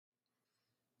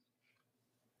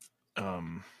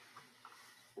Um,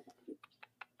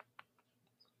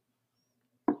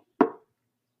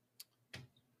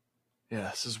 yeah,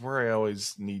 this is where I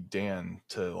always need Dan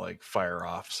to like fire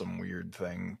off some weird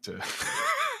thing to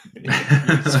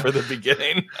use for the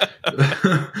beginning.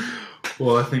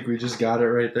 Well, I think we just got it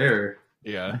right there.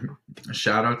 Yeah.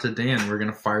 Shout out to Dan. We're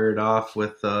gonna fire it off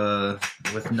with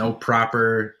no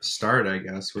proper start, I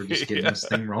guess. We're just getting this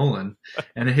thing rolling.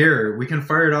 And here, we can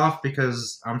fire it off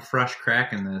because I'm fresh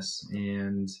cracking this,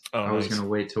 and I was gonna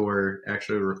wait till we're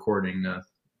actually recording to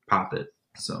pop it.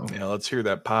 So yeah, let's hear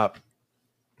that pop.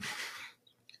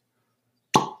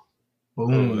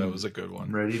 Boom. Oh, that was a good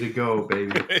one. Ready to go,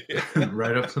 baby.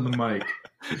 Right up to the mic.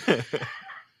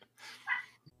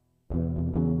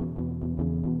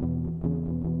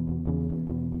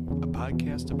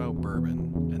 Podcast about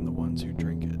bourbon and the ones who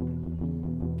drink it.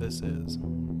 This is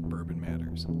Bourbon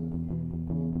Matters.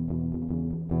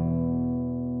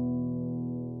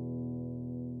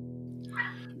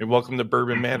 And welcome to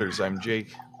Bourbon Matters. I'm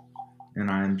Jake.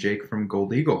 And I'm Jake from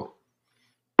Gold Eagle.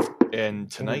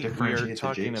 And tonight we are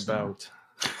talking about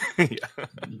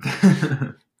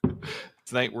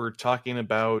tonight we're talking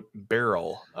about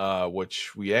Barrell,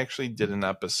 which we actually did an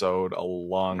episode a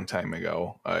long time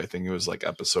ago. I think it was like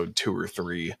episode 2 or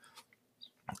 3.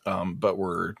 But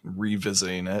we're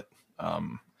revisiting it.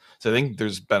 So I think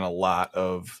there's been a lot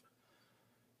of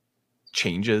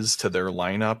changes to their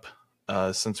lineup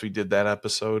since we did that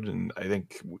episode, and I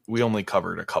think we only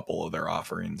covered a couple of their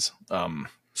offerings.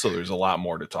 So there's a lot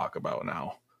more to talk about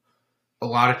now. A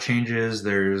lot of changes.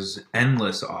 There's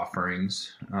endless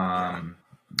offerings.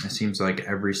 It seems like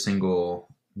every single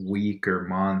week or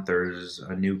month there's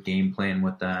a new game plan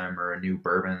with them or a new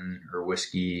bourbon or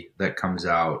whiskey that comes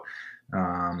out.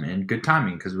 And good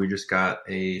timing because we just got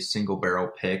a single barrel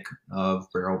pick of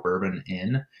Barrell Bourbon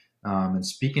in. And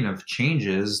speaking of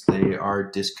changes, they are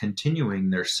discontinuing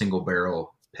their single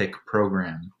barrel pick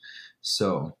program.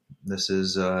 So this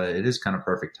is it is kind of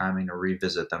perfect timing to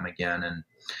revisit them again and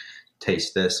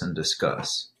taste this and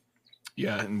discuss.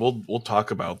 Yeah, and we'll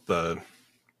talk about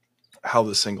how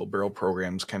the single barrel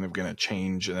program's kind of going to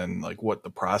change, and then like what the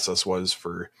process was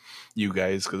for you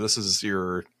guys, because this is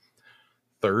your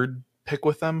third pick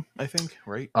with them, I think,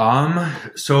 right?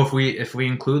 So if we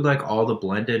include like all the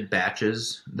blended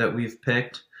batches that we've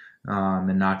picked,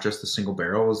 and not just the single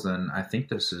barrels, then I think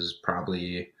this is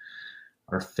probably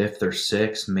our 5th or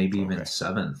 6th, maybe even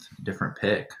 7th different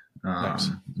pick. Nice.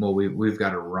 Well, we've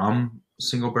got a rum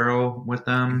single barrel with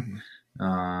them.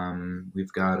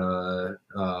 We've got a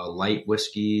light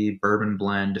whiskey bourbon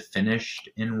blend finished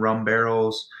in rum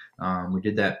barrels. We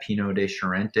did that Pinot de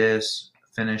Charentes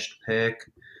finished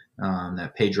pick.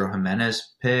 That Pedro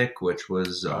Jimenez pick, which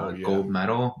was gold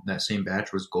medal. That same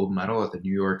batch was gold medal at the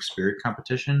New York Spirit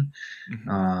Competition.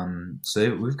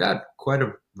 So we've got quite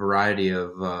a variety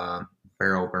of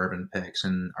barrel bourbon picks,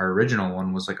 and our original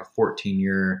one was like a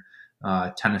 14-year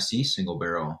Tennessee single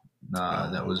barrel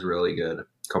that was really good a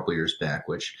couple years back,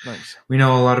 which we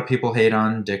know a lot of people hate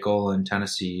on Dickel and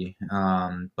Tennessee,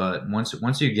 but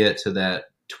once you get to that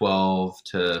 12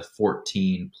 to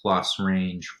 14 plus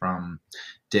range from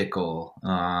Dickel,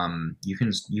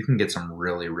 you can get some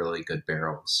really, really good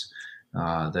barrels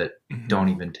that don't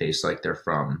even taste like they're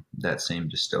from that same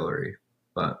distillery.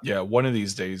 But yeah, one of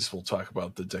these days we'll talk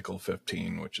about the Dickel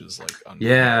 15, which is like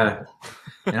yeah,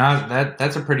 and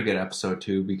that's a pretty good episode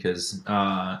too, because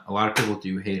a lot of people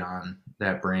do hate on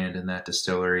that brand and that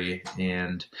distillery,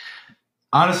 and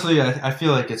honestly, I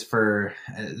feel like it's for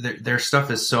their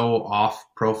stuff is so off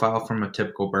profile from a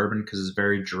typical bourbon because it's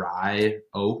very dry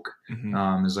oak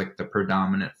is like the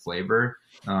predominant flavor,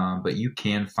 but you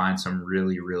can find some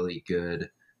really, really good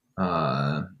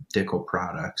Dickel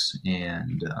products,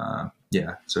 and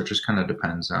yeah, so it just kind of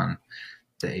depends on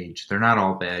the age. They're not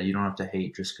all bad. You don't have to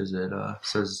hate just because it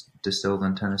says distilled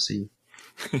in Tennessee.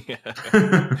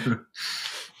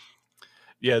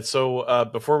 Yeah, so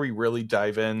before we really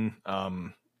dive in,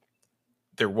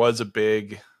 there was a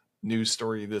big news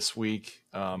story this week.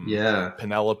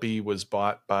 Penelope was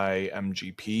bought by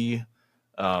MGP.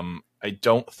 I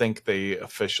don't think they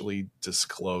officially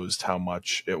disclosed how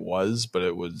much it was, but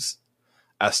it was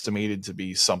estimated to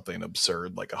be something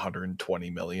absurd, like 120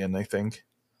 million, I think.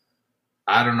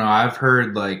 I don't know. I've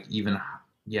heard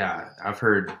I've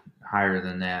heard higher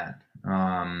than that.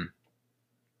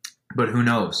 But who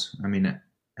knows? I mean,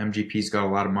 MGP's got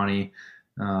a lot of money.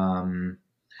 And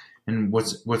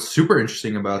what's super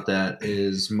interesting about that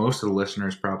is most of the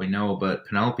listeners probably know, but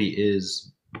Penelope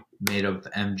is made of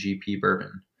MGP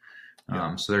bourbon.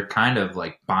 So they're kind of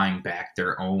like buying back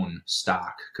their own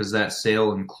stock because that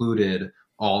sale included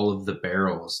all of the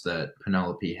barrels that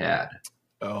Penelope had.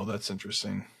 Oh, that's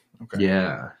interesting. Okay.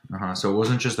 Yeah. So it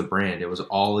wasn't just a brand; it was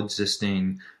all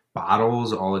existing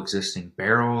bottles, all existing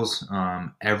barrels.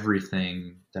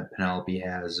 Everything that Penelope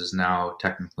has is now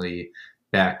technically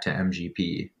back to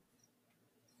MGP.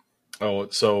 Oh,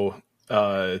 so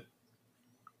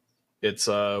it's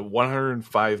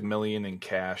 105 million in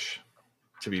cash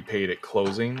to be paid at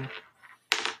closing,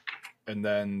 and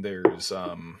then there's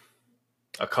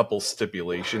a couple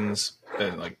stipulations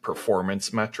and like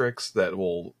performance metrics that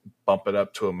will bump it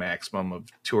up to a maximum of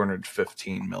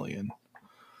 215 million.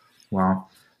 Wow.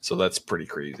 So that's pretty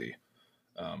crazy.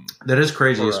 That is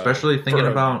crazy, especially thinking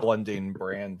about blending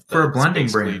brand. For a blending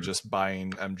brand, just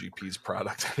buying MGP's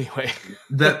product anyway.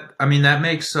 that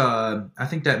makes I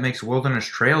think that makes Wilderness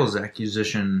Trail's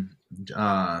acquisition,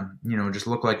 just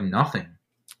look like nothing.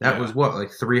 That was what,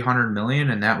 like 300 million,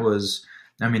 and that was,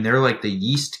 I mean, they're like the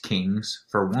yeast kings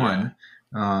for one,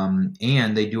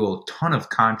 and they do a ton of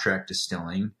contract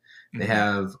distilling. They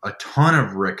have a ton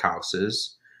of rick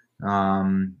houses,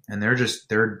 and they're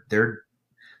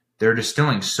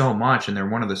distilling so much, and they're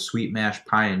one of the sweet mash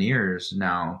pioneers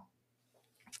now.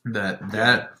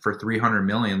 That for 300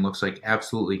 million looks like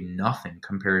absolutely nothing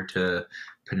compared to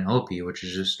Penelope, which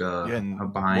is just a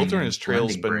buying. Wilderness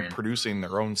Trail's been producing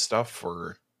their own stuff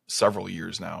for several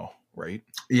years now, right?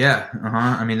 Yeah.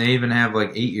 I mean, they even have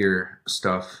like 8-year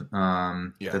stuff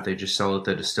that they just sell at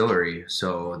the distillery.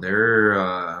 So they're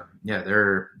out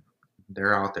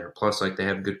there. Plus, like, they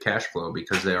have good cash flow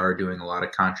because they are doing a lot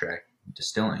of contract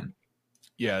distilling.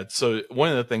 Yeah. So one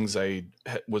of the things I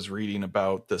was reading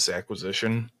about this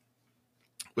acquisition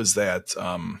was that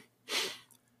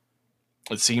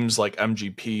it seems like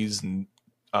MGP's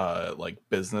like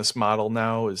business model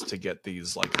now is to get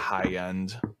these like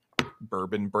high-end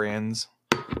bourbon brands,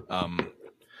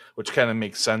 which kind of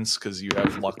makes sense because you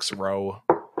have Lux Row,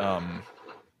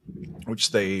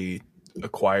 which they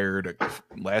acquired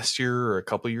last year or a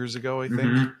couple years ago, I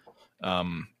think.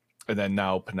 And then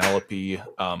now Penelope.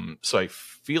 So I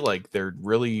feel like they're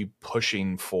really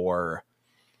pushing for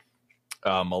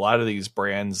a lot of these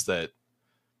brands that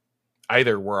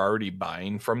either we're already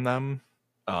buying from them,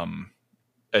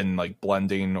 and like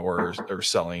blending or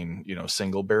selling,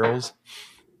 single barrels.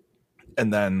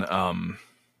 And then,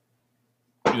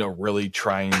 really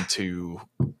trying to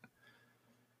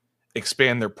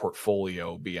expand their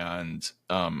portfolio beyond,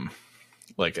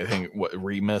 like, I think what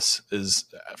Remus is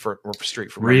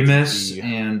straight from Remus MGP.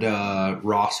 And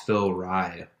Rossville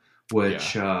Rye,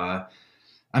 which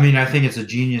I mean, I think it's a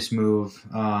genius move.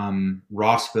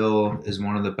 Rossville is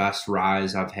one of the best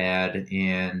ryes I've had,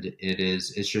 and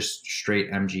it's just straight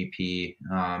MGP.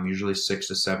 Usually 6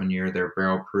 to 7 year. Their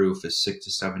barrel proof is 6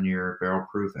 to 7 year barrel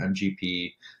proof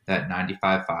MGP, that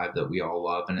 95.5 that we all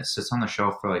love, and it sits on the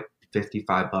shelf for like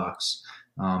 $55.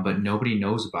 But nobody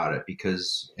knows about it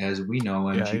because, as we know,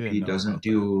 MGP doesn't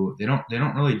do. They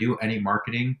don't really do any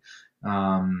marketing.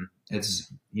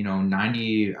 It's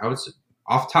 90. I would say,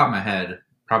 off the top of my head,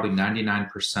 probably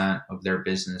 99% of their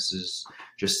business is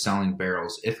just selling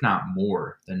barrels, if not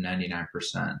more than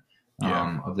 99%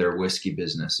 of their whiskey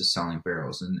business is selling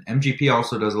barrels. And MGP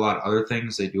also does a lot of other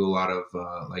things. They do a lot of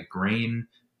like grain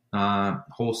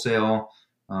wholesale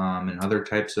and other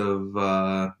types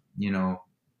of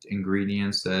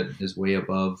ingredients that is way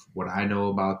above what I know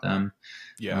about them.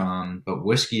 But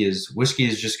whiskey is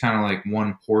just kind of like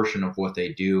one portion of what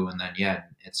they do, and then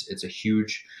it's a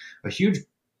huge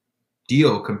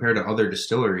deal compared to other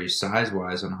distilleries size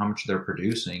wise on how much they're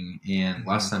producing, and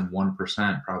less than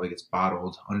 1% probably gets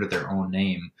bottled under their own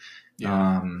name.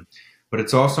 But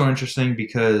it's also interesting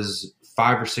because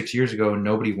 5 or 6 years ago,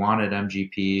 nobody wanted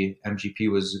MGP. MGP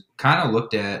was kind of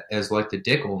looked at as like the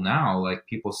Dickel now. Like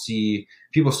people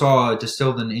saw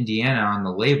distilled in Indiana on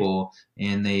the label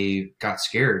and they got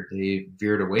scared. They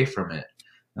veered away from it.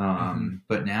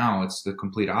 But now it's the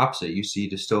complete opposite. You see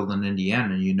distilled in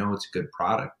Indiana and you know it's a good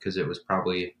product because it was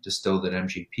probably distilled at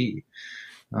MGP.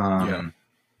 So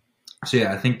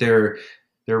I think they're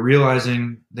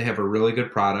realizing they have a really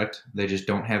good product. They just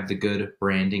don't have the good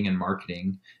branding and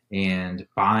marketing, and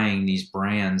buying these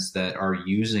brands that are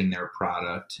using their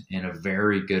product in a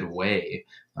very good way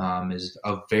is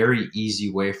a very easy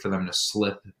way for them to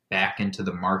slip back into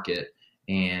the market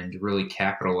and really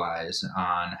capitalize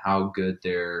on how good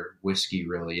their whiskey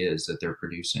really is that they're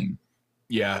producing.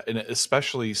 Yeah, and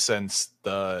especially since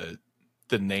the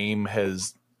name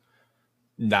has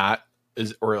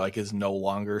is no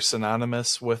longer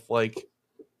synonymous with like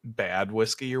bad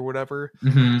whiskey or whatever.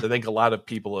 So I think a lot of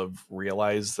people have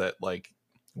realized that, like,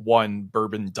 one,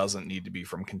 bourbon doesn't need to be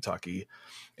from Kentucky,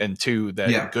 and two,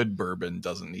 that good bourbon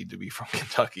doesn't need to be from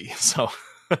Kentucky. So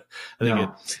I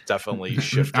think it's definitely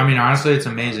shifted. I mean, honestly, it's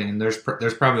amazing. And there's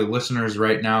probably listeners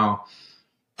right now.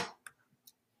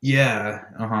 Yeah.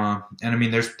 And I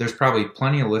mean, there's probably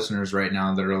plenty of listeners right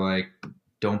now that are like,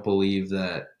 don't believe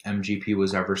that MGP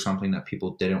was ever something that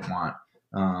people didn't want.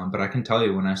 But I can tell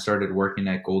you, when I started working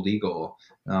at Gold Eagle,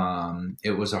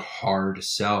 it was a hard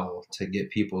sell to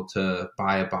get people to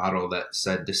buy a bottle that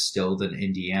said distilled in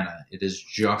Indiana. It is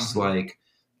just like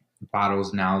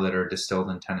bottles now that are distilled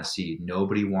in Tennessee.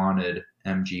 Nobody wanted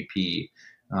MGP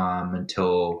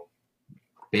until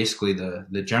basically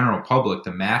the general public,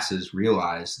 the masses,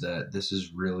 realize that this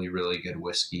is really, really good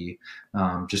whiskey.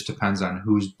 Just depends on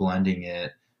who's blending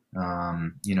it,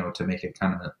 to make it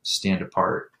kind of stand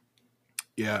apart.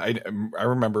 Yeah, I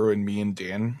remember when me and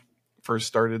Dan first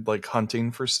started like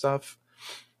hunting for stuff.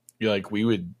 Like we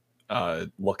would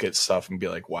look at stuff and be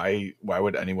like, why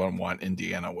would anyone want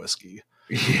Indiana whiskey?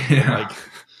 Yeah.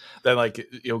 Then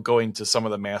going to some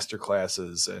of the master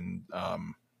classes and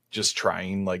just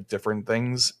trying like different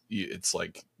things, it's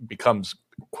like becomes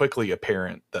quickly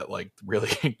apparent that like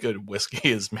really good whiskey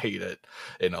is made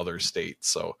in other states.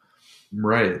 So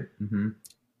right. Mm-hmm.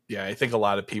 Yeah, I think a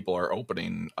lot of people are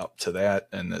opening up to that,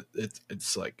 and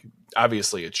it's like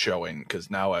obviously it's showing,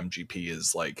 because now MGP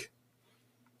is like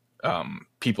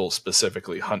people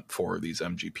specifically hunt for these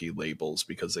MGP labels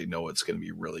because they know it's going to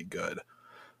be really good.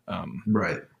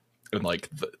 Right. And like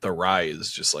the rye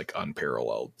is just like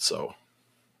unparalleled. So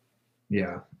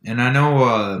yeah, and I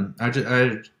know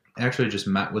I actually just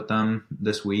met with them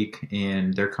this week,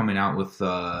 and they're coming out with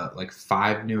like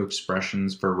 5 new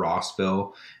expressions for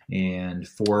Rossville and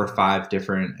 4 or 5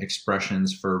 different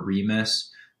expressions for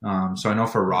Remus. So I know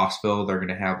for Rossville, they're going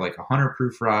to have like a 100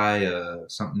 proof rye,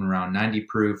 something around 90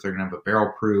 proof. They're going to have a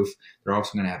barrel proof. They're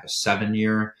also going to have a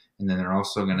 7-year. And then they're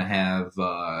also going to have,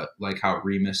 like how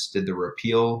Remus did the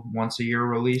repeal once a year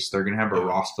release. They're going to have a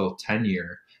Rossville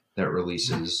 10-year that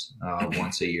releases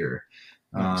once a year.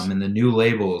 And the new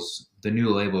labels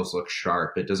look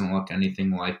sharp. It doesn't look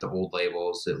anything like the old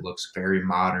labels. It looks very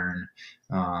modern.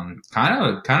 Kind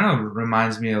of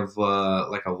reminds me of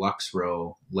like a Lux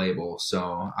Row label.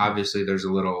 So obviously there's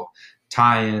a little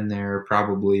tie in there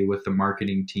probably with the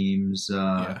marketing teams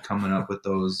coming up with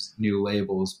those new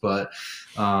labels. But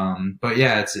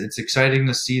yeah, it's exciting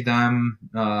to see them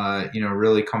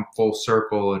really come full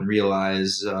circle and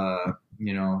realize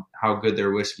how good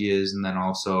their whiskey is, and then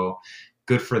also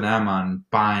good for them on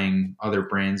buying other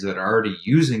brands that are already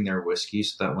using their whiskey,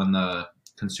 so that when the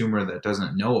consumer that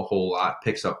doesn't know a whole lot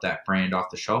picks up that brand off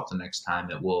the shelf the next time,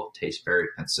 it will taste very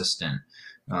consistent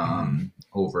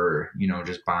over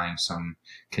just buying some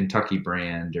Kentucky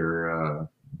brand or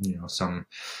some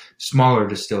smaller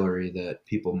distillery that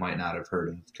people might not have heard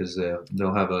of, because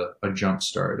they'll have a jump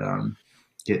start on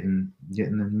getting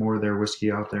more of their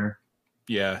whiskey out there.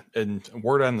 Yeah, and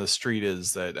word on the street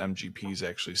is that MGP is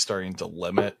actually starting to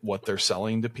limit what they're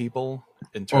selling to people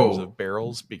in terms of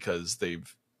barrels, because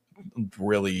they've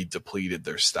really depleted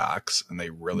their stocks, and they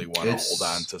really want to hold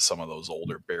on to some of those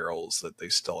older barrels that they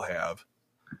still have.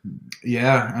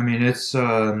 Yeah, I mean, it's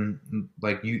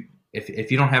like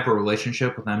if you don't have a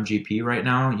relationship with MGP right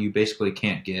now, you basically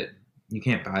can't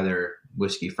buy their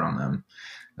whiskey from them.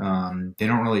 They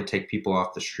don't really take people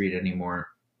off the street anymore.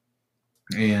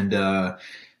 And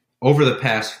over the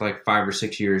past like 5 or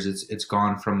 6 years, it's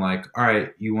gone from like, all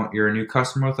right, you're a new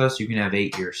customer with us, you can have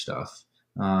 8-year stuff.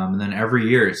 And then every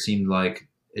year it seemed like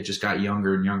it just got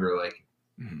younger and younger, like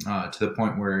to the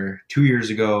point where 2 years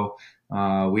ago,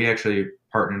 we actually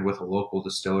partnered with a local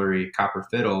distillery, Copper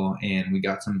Fiddle, and we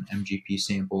got some MGP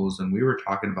samples, and we were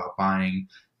talking about buying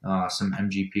some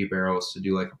MGP barrels to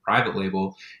do like a private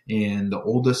label, and the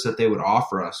oldest that they would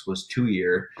offer us was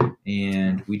 2-year,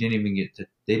 and they didn't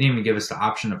even give us the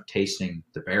option of tasting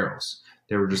the barrels.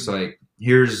 They were just like,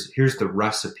 here's the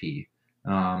recipe.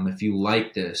 If you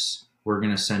like this, we're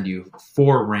going to send you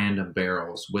 4 random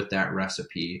barrels with that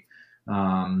recipe.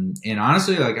 And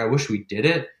honestly, like, I wish we did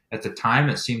it. At the time,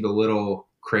 it seemed a little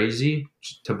crazy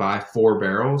to buy 4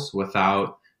 barrels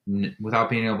without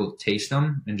being able to taste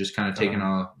them and just kind of taking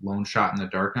a lone shot in the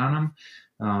dark on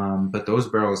them. But those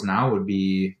barrels now would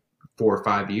be 4 or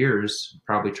 5 years,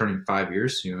 probably turning 5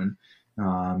 years soon.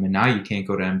 And now you can't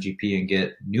go to MGP and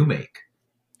get new make.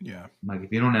 Yeah. Like,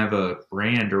 if you don't have a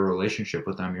brand or relationship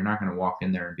with them, you're not going to walk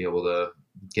in there and be able to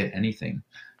get anything.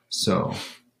 So.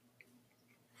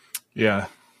 Yeah.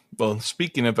 Well,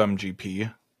 speaking of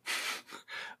MGP,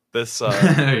 this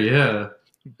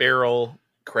Barrell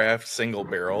Craft Single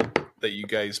Barrel that you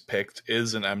guys picked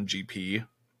is an MGP.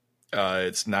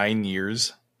 It's 9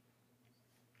 years,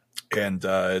 and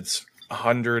it's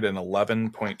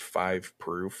 111.5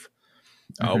 proof.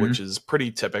 which is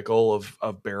pretty typical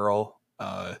of Barrel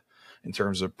in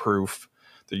terms of proof.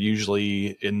 They're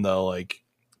usually in the like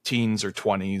teens or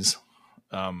 20s.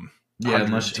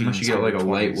 Unless you get like a 20s.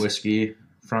 Light whiskey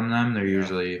from them, they're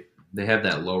usually, they have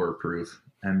that lower proof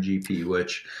MGP,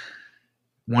 which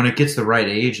when it gets the right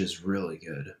age is really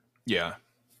good. Yeah.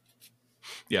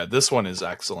 This one is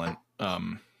excellent.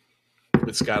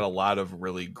 It's got a lot of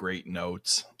really great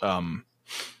notes. Do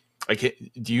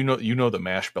you know the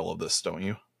mash bill of this, don't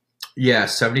you? Yeah,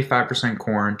 75%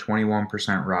 corn,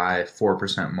 21% rye,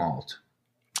 4% malt.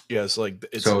 Yeah, it's like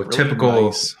it's so really typical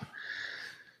nice.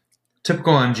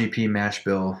 Typical MGP mash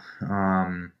bill.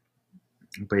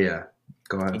 But yeah,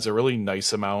 go ahead. It's a really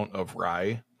nice amount of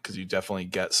rye because you definitely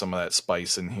get some of that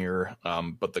spice in here.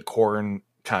 But the corn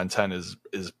content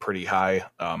is pretty high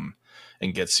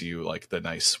and gets you like the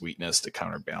nice sweetness to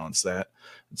counterbalance that.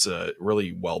 It's a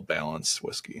really well balanced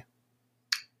whiskey.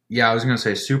 Yeah, I was gonna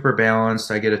say super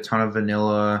balanced. I get a ton of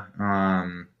vanilla,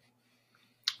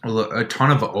 a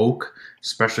ton of oak,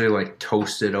 especially like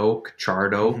toasted oak,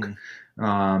 charred oak.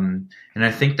 And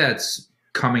I think that's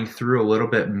coming through a little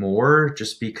bit more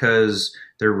just because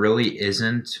there really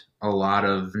isn't a lot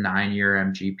of 9-year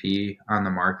MGP on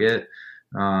the market.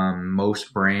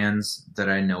 Most brands that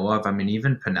I know of, I mean,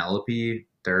 even Penelope,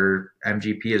 their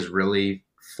MGP is really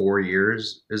 4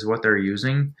 years is what they're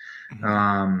using.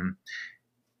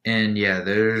 And yeah,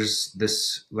 there's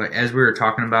this, like, as we were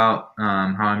talking about,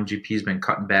 how MGP has been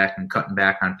cutting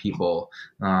back on people.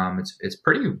 It's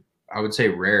pretty, I would say,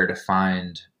 rare to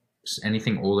find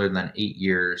anything older than 8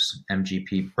 years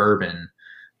MGP bourbon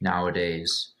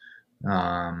nowadays.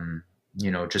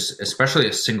 Just especially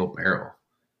a single barrel.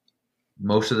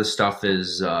 Most of the stuff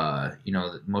is,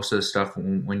 most of the stuff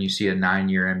when you see a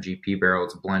 9-year MGP barrel,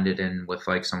 it's blended in with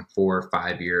like some 4 or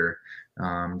 5 year,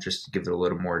 just to give it a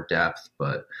little more depth.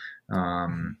 But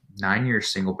 9-year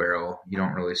single barrel, you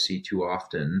don't really see too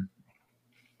often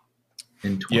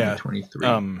in 2023.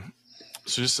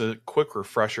 So just a quick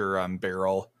refresher on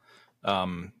Barrell.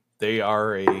 They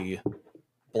are a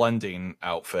blending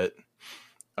outfit.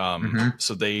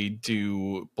 So they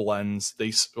do blends.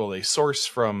 They source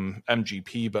from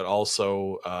MGP, but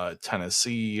also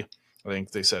Tennessee. I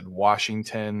think they said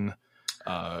Washington,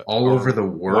 all over the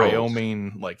world,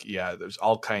 Wyoming. There's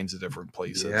all kinds of different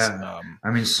places. Yeah, I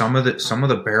mean some of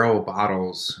the barrel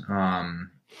bottles on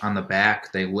the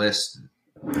back they list.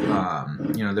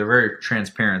 They're very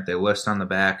transparent. They list on the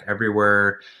back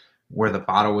everywhere where the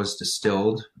bottle was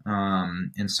distilled.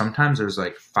 And sometimes there's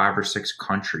like 5 or 6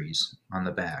 countries on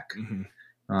the back.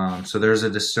 So there's a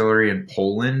distillery in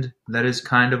Poland that is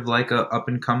kind of like a up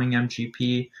and coming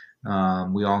MGP.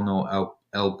 We all know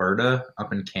Alberta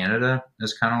up in Canada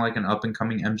is kind of like an up and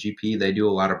coming MGP. They do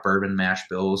a lot of bourbon mash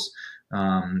bills.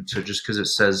 So just because it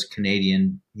says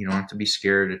Canadian, you don't have to be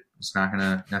scared. It's not going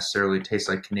to necessarily taste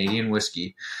like Canadian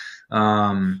whiskey.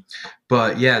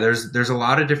 But yeah, there's a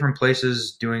lot of different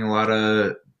places doing a lot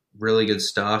of really good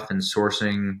stuff and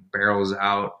sourcing barrels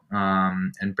out.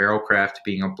 And Barrell Craft,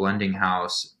 being a blending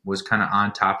house, was kind of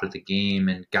on top of the game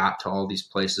and got to all these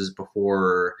places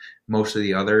before most of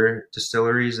the other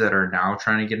distilleries that are now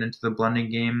trying to get into the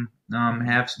blending game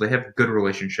have. So they have good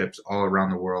relationships all around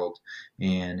the world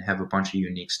and have a bunch of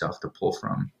unique stuff to pull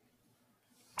from.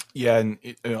 Yeah, and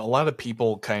a lot of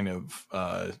people kind of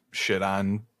shit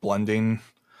on blending,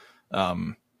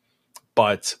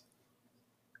 but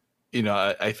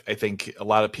I think a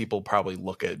lot of people probably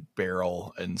look at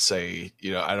Barrell and say,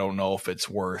 I don't know if it's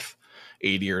worth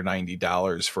 $80 or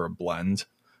 $90 for a blend,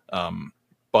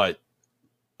 but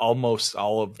almost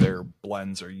all of their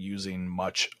blends are using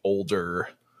much older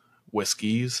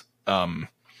whiskeys,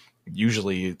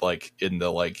 usually like in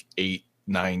the 8,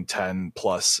 9, 10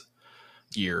 plus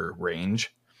year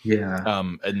range.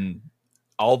 And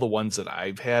all the ones that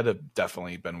I've had have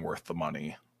definitely been worth the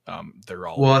money. They're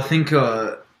all I think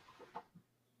the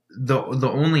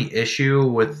only issue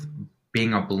with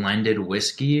being a blended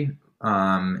whiskey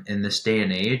in this day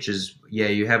and age is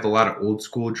you have a lot of old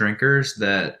school drinkers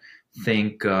that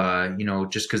think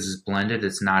just because it's blended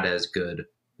it's not as good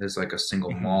as like a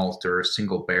single malt or a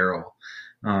single barrel.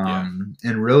 And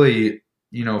really,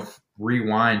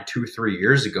 rewind 2-3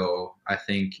 years ago, I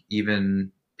think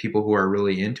even people who are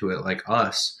really into it like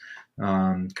us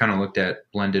kind of looked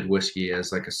at blended whiskey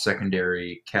as like a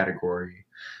secondary category.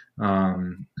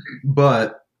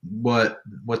 But what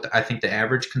I think the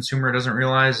average consumer doesn't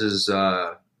realize is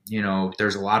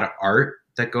there's a lot of art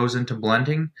that goes into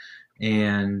blending,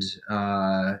 and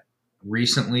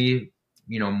recently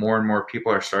more and more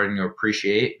people are starting to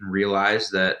appreciate and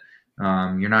realize that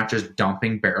you're not just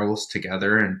dumping barrels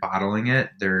together and bottling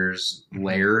it. There's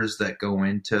layers that go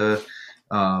into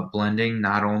blending,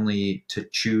 not only to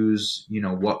choose,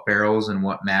 what barrels and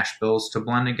what mash bills to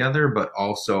blend together, but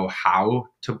also how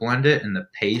to blend it and the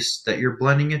pace that you're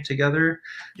blending it together.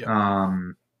 Yep.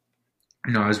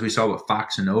 As we saw with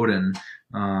Fox and Odin,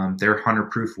 their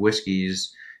 100 proof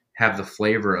whiskeys have the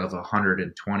flavor of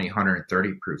 120,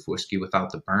 130 proof whiskey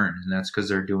without the burn. And that's because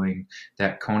they're doing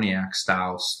that cognac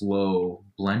style slow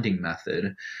blending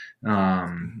method.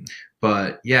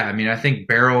 But yeah, I mean, I think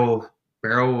Barrell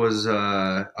was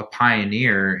a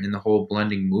pioneer in the whole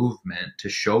blending movement to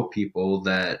show people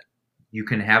that you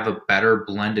can have a better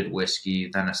blended whiskey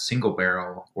than a single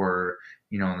barrel, or,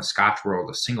 in the Scotch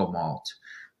world, a single malt.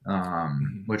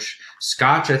 Which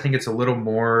Scotch, I think it's a little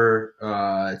more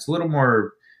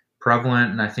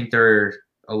prevalent, and I think they're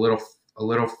a little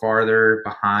farther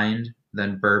behind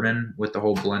than bourbon with the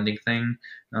whole blending thing,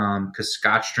 because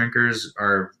Scotch drinkers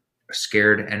are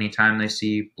scared anytime they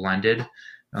see blended.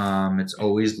 It's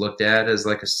always looked at as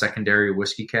like a secondary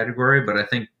whiskey category, but I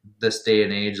think this day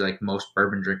and age, like most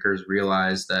bourbon drinkers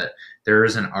realize that there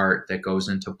is an art that goes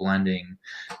into blending.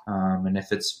 And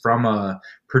if it's from a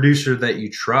producer that you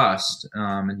trust,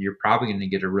 and you're probably going to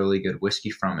get a really good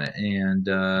whiskey from it. And,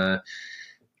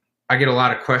 I get a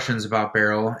lot of questions about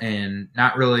Barrell, and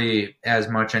not really as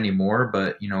much anymore,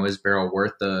 but is Barrell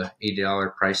worth the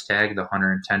 $80 price tag, the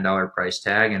 $110 price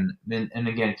tag? And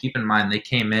again, keep in mind, they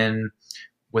came in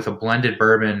with a blended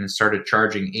bourbon and started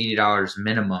charging $80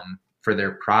 minimum for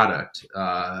their product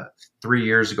 3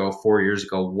 years ago, 4 years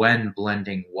ago, when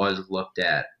blending was looked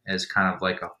at as kind of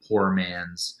like a poor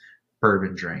man's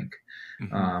bourbon drink.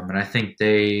 And I think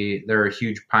they're a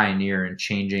huge pioneer in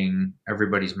changing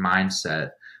everybody's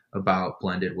mindset about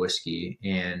blended whiskey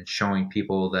and showing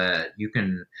people that you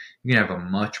can have a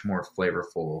much more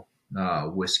flavorful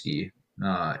whiskey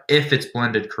if it's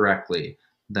blended correctly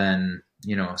than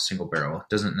a single barrel. It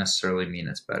doesn't necessarily mean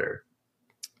it's better.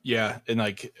 Yeah, and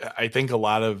like I think a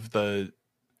lot of the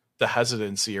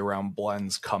hesitancy around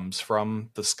blends comes from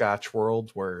the Scotch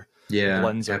world, where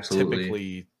blends are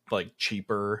typically like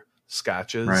cheaper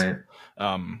scotches, right?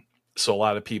 So a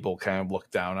lot of people kind of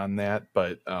look down on that,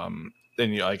 but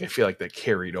then I feel like that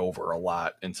carried over a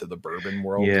lot into the bourbon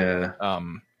world. Yeah.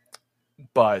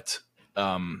 But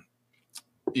the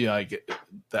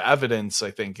evidence,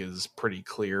 I think, is pretty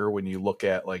clear when you look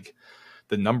at like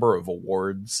the number of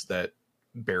awards that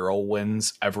Barrell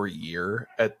wins every year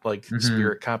at like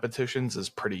spirit competitions is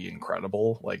pretty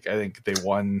incredible. Like I think they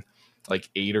won like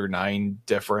 8 or 9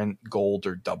 different gold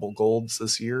or double golds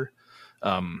this year.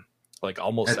 Like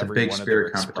almost every one of their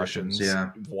expressions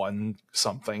won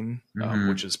something,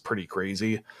 which is pretty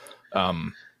crazy.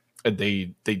 And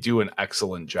they do an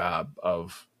excellent job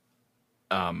of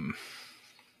not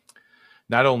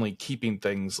only keeping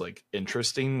things like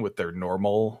interesting with their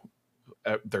normal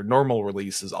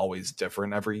release is always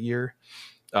different every year.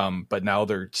 But now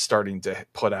they're starting to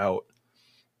put out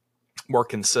more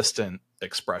consistent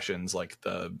expressions. Like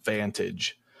the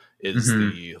Vantage is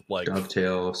the like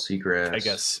Dovetail,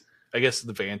 Seagrass. I guess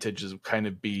the Vantage is kind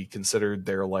of be considered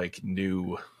their like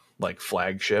new like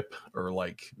flagship, or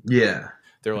like they're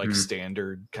like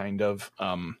standard kind of.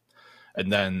 And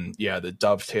then the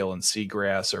Dovetail and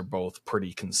Seagrass are both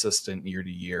pretty consistent year to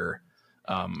year.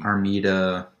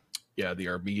 Armida. Yeah, the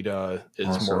Armida is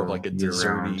also more of like a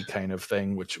desserty kind of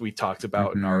thing, which we talked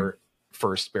about in our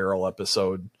first Barrell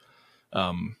episode.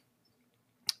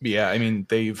 Yeah, I mean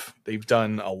they've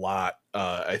done a lot,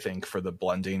 I think, for the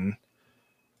blending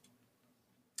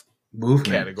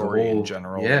movement category in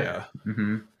general. Yeah.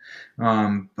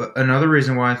 But another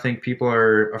reason why I think people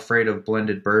are afraid of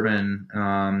blended bourbon,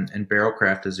 and Barrell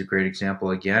Craft is a great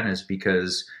example again, is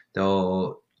because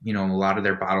they'll, a lot of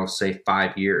their bottles say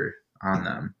 5 year on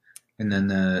them. And then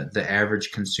the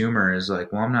average consumer is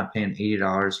like, well, I'm not paying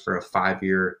 $80 for a 5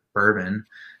 year bourbon.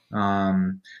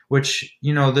 Which,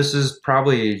 this is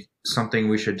probably something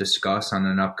we should discuss on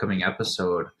an upcoming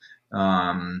episode.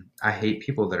 I hate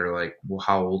people that are like, well,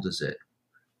 how old is it?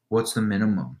 What's the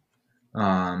minimum?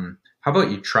 How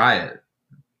about you try it?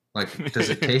 Like, does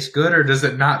it taste good or does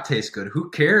it not taste good?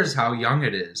 Who cares how young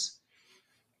it is?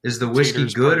 Is the whiskey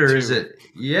good or is it?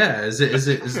 Yeah, is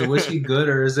the whiskey good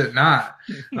or is it not?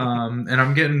 And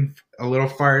I'm getting a little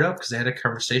fired up because I had a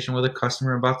conversation with a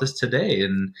customer about this today,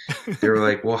 and they were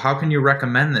like, "Well, how can you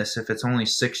recommend this if it's only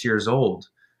 6 years old?"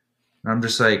 And I'm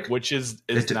just like, which is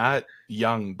not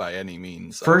young by any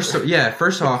means. First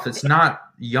off, it's not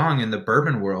young in the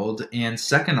bourbon world, and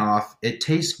second off, it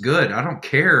tastes good. I don't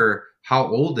care how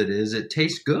old it is; it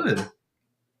tastes good.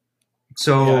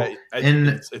 So,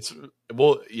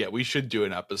 we should do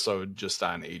an episode just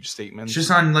on age statements,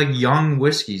 just on like young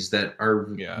whiskeys that are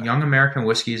young American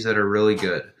whiskeys that are really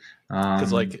good.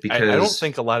 Because I don't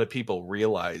think a lot of people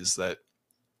realize that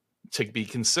to be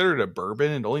considered a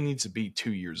bourbon, it only needs to be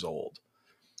 2 years old.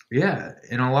 Yeah,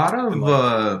 and a lot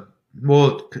of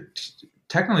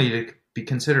technically to be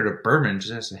considered a bourbon, it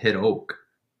just has to hit oak.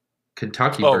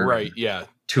 Kentucky bourbon. Right, yeah.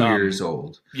 2 years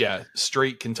old. Yeah,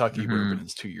 straight Kentucky bourbon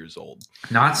is 2 years old.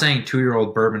 Not saying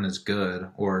 2-year-old bourbon is good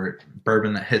or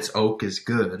bourbon that hits oak is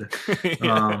good.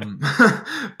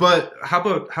 But how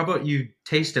about you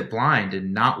taste it blind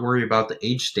and not worry about the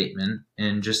age statement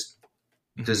and just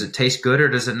does it taste good or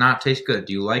does it not taste good?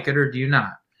 Do you like it or do you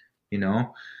not? You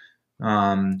know?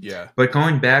 But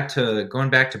going back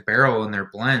to Barrell and their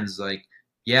blends, like,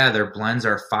 yeah, their blends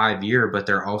are 5-year, but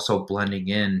they're also blending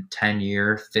in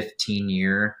 10-year,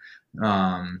 15-year.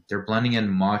 They're blending in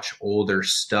much older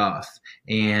stuff.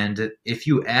 And if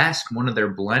you ask one of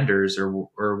their blenders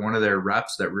or one of their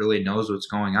reps that really knows what's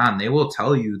going on, they will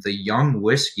tell you the young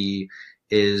whiskey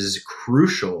is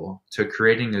crucial to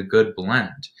creating a good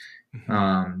blend.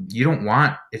 You don't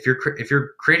want, if you're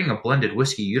creating a blended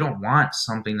whiskey, you don't want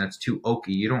something that's too oaky.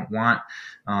 You don't want,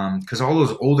 because all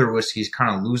those older whiskeys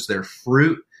kind of lose their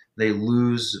fruit. They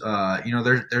lose,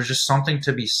 there's just something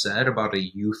to be said about a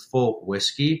youthful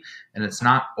whiskey, and it's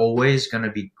not always going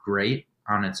to be great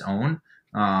on its own.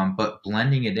 But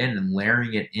blending it in and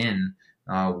layering it in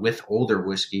with older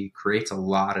whiskey creates a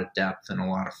lot of depth and a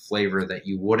lot of flavor that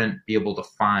you wouldn't be able to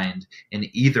find in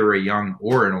either a young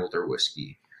or an older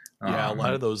whiskey. Yeah, a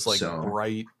lot of those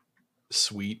bright,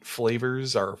 sweet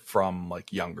flavors are from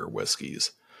like younger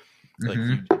whiskeys. Like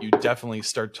you definitely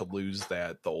start to lose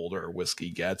that the older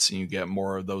whiskey gets, and you get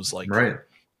more of those like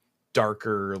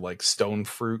darker, like stone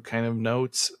fruit kind of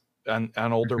notes on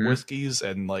older whiskeys,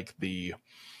 and like the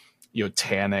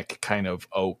tannic kind of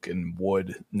oak and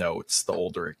wood notes the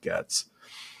older it gets.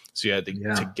 So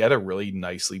to get a really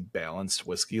nicely balanced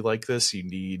whiskey like this, you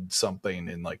need something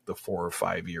in like the 4 or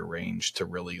 5 year range to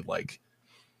really like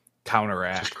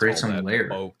counteract just create all some that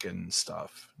layer oak and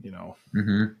stuff,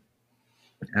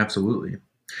 Absolutely.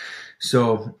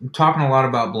 So I'm talking a lot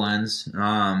about blends,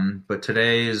 but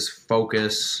today's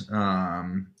focus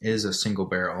is a single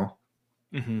barrel,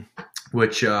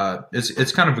 which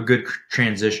it's kind of a good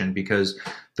transition because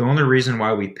the only reason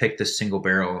why we picked the single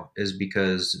barrel is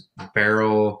because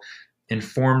Barrell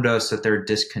informed us that they're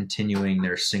discontinuing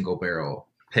their single barrel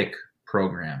pick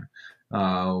program,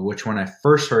 which when I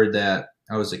first heard that,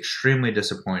 I was extremely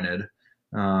disappointed.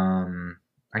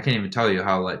 I can't even tell you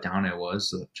how let down it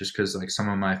was, just because like some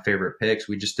of my favorite picks,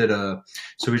 we just did an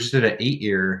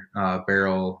 8-year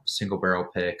barrel single barrel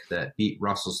pick that beat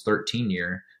Russell's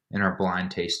 13-year in our blind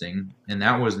tasting, and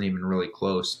that wasn't even really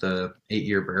close. The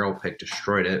 8-year barrel pick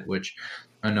destroyed it, which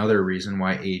another reason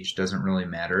why age doesn't really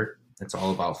matter. It's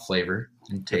all about flavor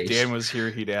and taste. If Dan was here,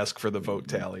 he'd ask for the vote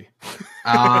tally.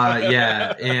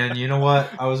 Yeah, and you know what?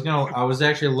 I was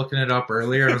actually looking it up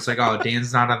earlier, and I was like, oh,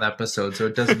 Dan's not on the episode, so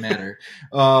it doesn't matter.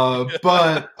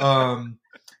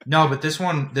 No, but this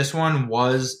one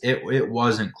was it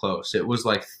wasn't close. It was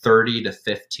like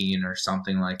 30-15 or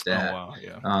something like that. Oh wow,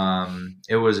 yeah.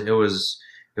 It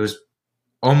was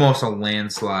almost a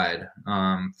landslide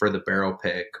for the barrel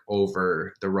pick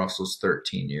over the Russell's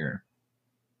 13-year.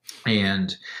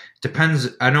 And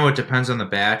I know it depends on the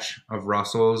batch of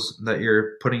Russells that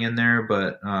you're putting in there,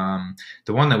 but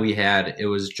the one that we had, it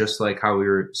was just like how we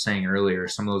were saying earlier,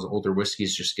 some of those older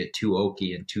whiskeys just get too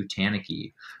oaky and too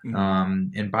tannicky.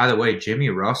 And by the way, Jimmy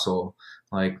Russell,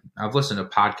 like I've listened to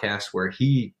podcasts where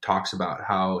he talks about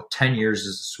how 10 years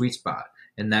is a sweet spot,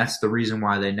 and that's the reason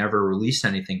why they never released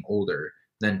anything older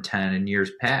than 10 in years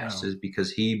past, is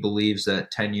because he believes that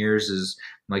 10 years is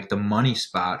like the money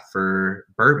spot for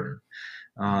bourbon.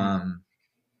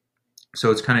 So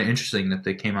it's kind of interesting that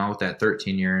they came out with that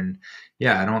 13-year, and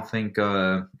I don't think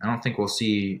we'll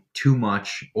see too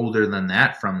much older than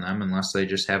that from them unless they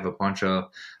just have a bunch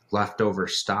of leftover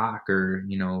stock, or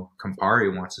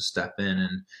Campari wants to step in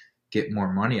and get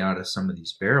more money out of some of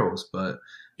these barrels. But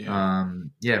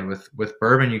with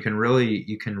bourbon, you can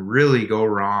really go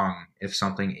wrong if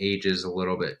something ages a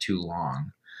little bit too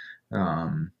long.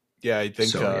 I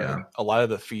think a lot of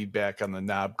the feedback on the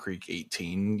Knob Creek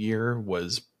 18-year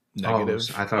was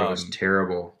negative. I thought it was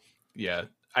terrible. Yeah,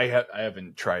 I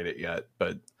haven't tried it yet,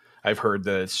 but I've heard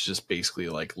that it's just basically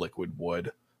like liquid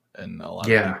wood, and a lot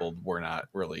of people were not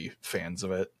really fans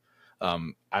of it.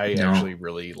 I actually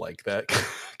really like that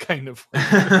kind of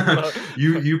flavor.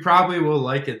 You probably will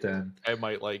like it then. I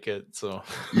might like it. So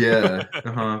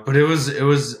but it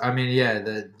was. I mean,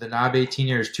 the Knob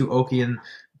 18-year is too oaky, and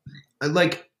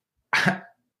like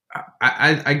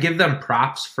I give them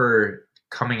props for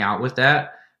coming out with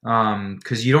that,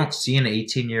 because you don't see an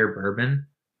 18-year bourbon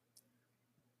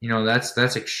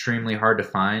that's extremely hard to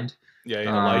find. Yeah,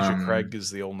 Elijah Craig is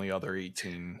the only other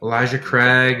 18. Elijah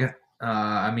Craig.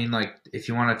 I mean, like, if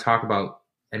you want to talk about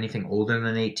anything older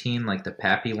than 18, like the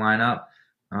Pappy lineup.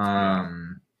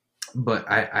 But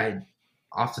I,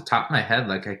 off the top of my head,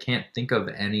 like, I can't think of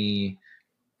anything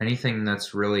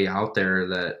that's really out there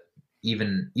that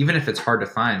even if it's hard to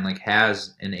find, like,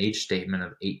 has an age statement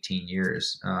of 18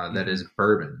 years that is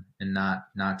bourbon and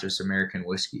not just American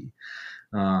whiskey.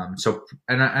 So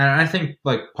I think,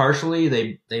 like,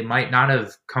 partially they might not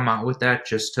have come out with that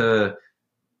just to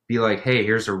be like, hey,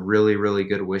 here's a really, really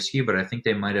good whiskey, but I think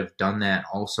they might have done that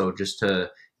also just to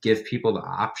give people the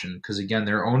option, because again,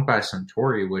 they're owned by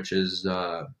Suntory, which is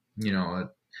a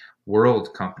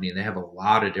world company. They have a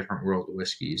lot of different world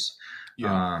whiskeys.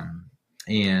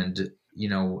 And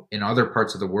in other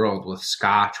parts of the world, with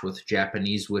Scotch, with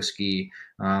Japanese whiskey,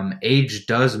 age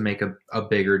does make a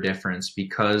bigger difference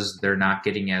because they're not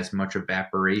getting as much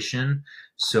evaporation,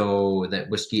 so that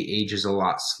whiskey ages a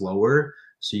lot slower.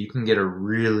 So you can get a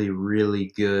really,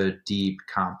 really good, deep,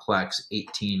 complex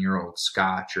 18-year-old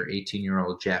Scotch or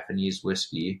 18-year-old Japanese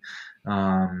whiskey.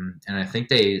 And I think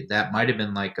that might have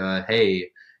been like hey,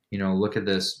 look at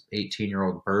this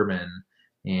 18-year-old bourbon,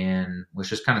 and let's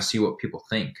just kind of see what people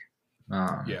think.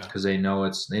 Because they know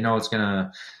it's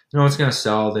gonna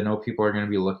sell. They know people are gonna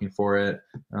be looking for it.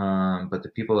 But the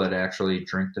people that actually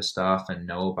drink the stuff and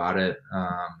know about it,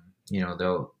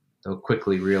 they'll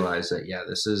quickly realize that,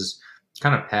 this is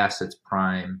kind of past its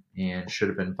prime and should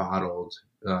have been bottled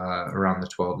around the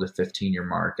 12 to 15 year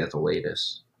mark at the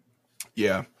latest.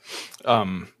 Yeah.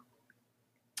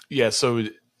 So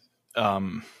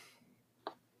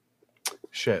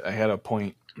shit, I had a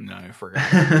point. No, I forgot.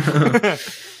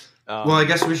 Well, I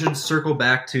guess we should circle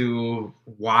back to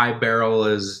why Barrell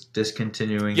is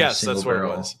discontinuing the single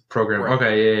barrel program. Right.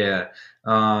 Okay, yeah.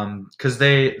 Because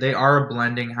they are a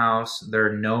blending house.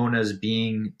 They're known as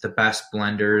being the best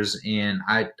blenders, and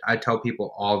I tell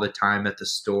people all the time at the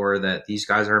store that these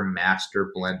guys are master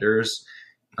blenders.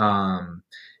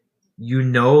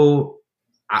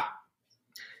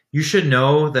 You should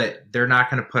know that they're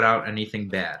not going to put out anything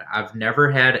bad. I've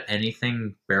never had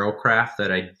anything Barrell Craft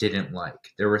that I didn't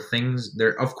like. There were things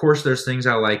there. Of course, there's things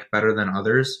I like better than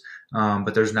others,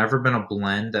 but there's never been a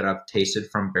blend that I've tasted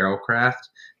from Barrell Craft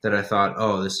that I thought,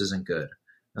 oh, this isn't good.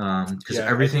 Because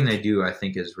everything they do, I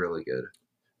think, is really good.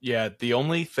 Yeah, the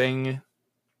only thing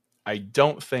I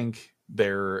don't think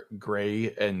their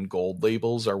gray and gold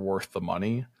labels are worth the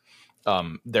money.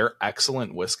 They're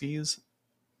excellent whiskeys,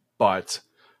 but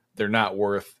they're not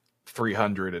worth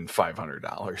 $300 and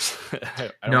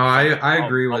 $500. I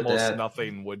agree with that. Almost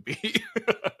nothing would be.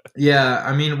 Yeah,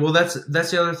 I mean, well, that's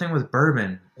the other thing with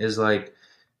bourbon is, like,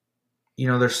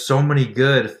 there's so many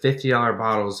good $50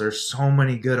 bottles. There's so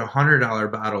many good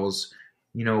 $100 bottles.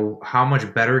 How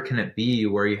much better can it be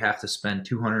where you have to spend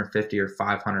 $250 or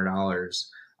 $500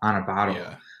 on a bottle?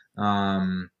 Yeah.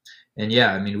 And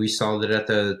I mean, we saw that at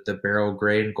the Barrell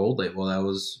Gray and Gold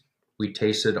label. We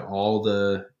tasted all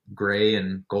the gray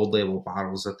and gold label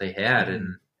bottles that they had,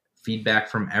 and feedback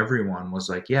from everyone was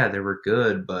like, yeah, they were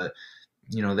good, but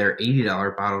their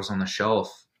 $80 bottles on the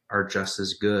shelf are just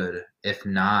as good, if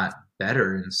not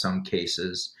better in some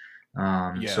cases.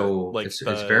 So like it's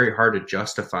very hard to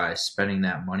justify spending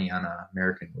that money on an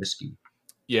American whiskey.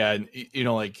 Yeah, and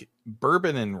like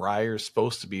bourbon and rye are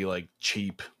supposed to be like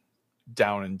cheap,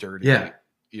 down and dirty,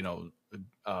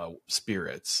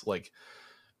 spirits. Like,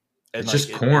 and it's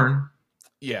just corn.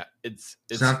 It's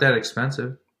not that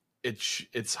expensive.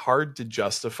 It's hard to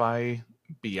justify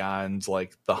beyond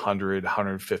like the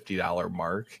 $150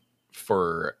 mark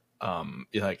for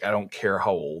like, I don't care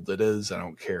how old it is. I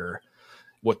don't care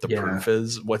what the proof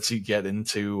is. Once you get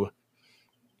into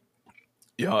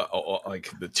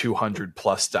like the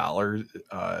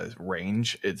 $200+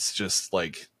 range, it's just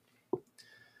like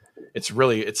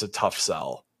it's a tough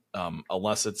sell,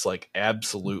 unless it's like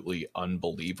absolutely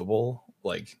unbelievable,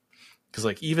 like, because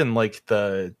like even like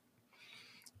the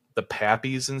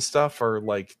Pappies and stuff are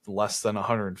like less than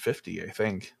 150, I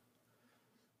think,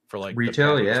 for like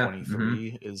retail.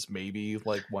 23 is maybe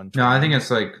like 120. No, I think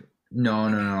it's like no.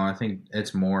 I think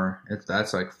it's more.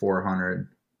 That's like 400.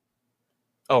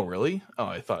 Oh really? Oh,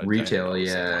 I thought retail.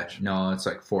 Yeah, no, it's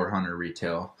like 400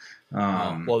 retail.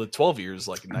 Well, the 12 years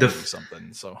like 90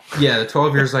 something. So yeah, the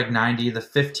 12 years like 90. The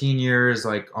 15 years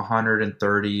like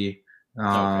 130.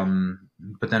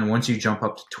 But then once you jump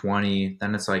up to 20,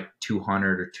 then it's like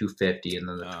 200 or 250, and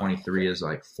then the 23 is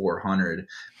like 400.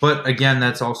 But again,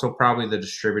 that's also probably the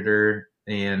distributor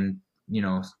and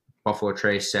Buffalo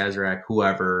Trace, Sazerac,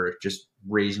 whoever, just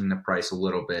raising the price a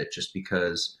little bit, just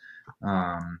because.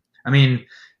 I mean,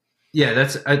 Yeah,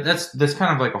 that's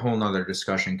kind of like a whole nother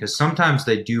discussion, because sometimes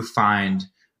they do find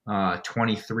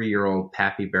 23-year-old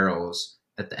Pappy barrels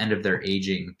at the end of their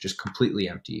aging just completely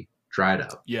empty, dried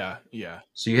up. Yeah, yeah.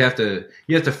 So you have to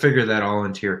figure that all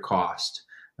into your cost.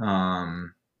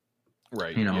 Right.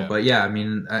 You know, Yeah. but yeah, I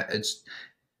mean, it's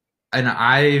and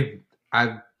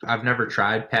I've never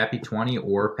tried Pappy 20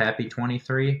 or Pappy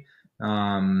 23.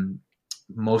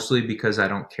 Mostly because I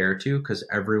don't care to, because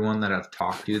everyone that I've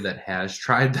talked to that has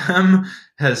tried them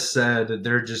has said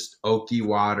they're just oaky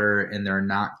water and they're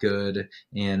not good,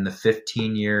 and the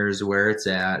 15 years where it's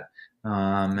at.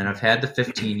 And I've had the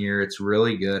 15 year, it's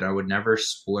really good. I would never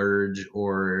splurge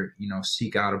or,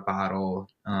 seek out a bottle.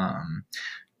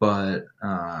 But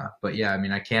yeah, I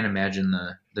mean, I can't imagine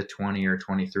the 20 or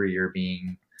 23 year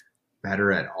being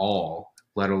better at all,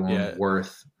 let alone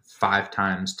worth 5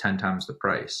 times, 10 times the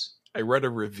price. I read a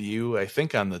review, I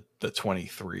think, on the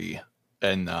 23,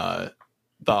 and the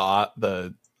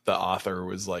author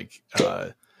was like,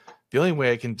 the only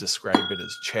way I can describe it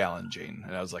is challenging,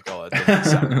 and I was like, oh, that doesn't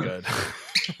sound good.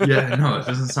 Yeah, no, it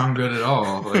doesn't sound good at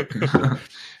all. Like,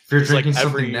 if you're drinking like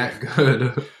something that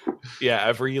good, yeah,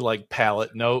 every like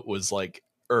palate note was like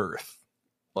earth,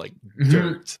 like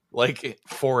dirt, like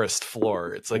forest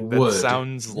floor. It's like wood. That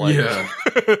sounds like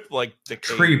like the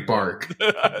tree bark.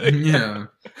 Yeah.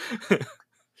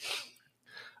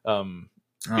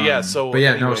 Yeah. So. But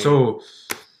yeah, anyway,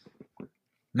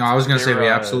 no. I was gonna say we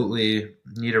absolutely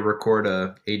need to record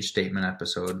a age statement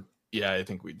episode. Yeah, I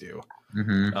think we do.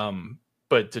 Mm-hmm.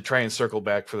 But to try and circle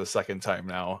back for the second time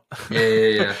now.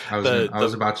 Yeah. I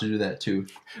was about to do that too.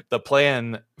 The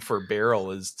plan for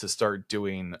Barrell is to start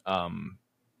doing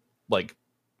like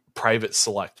private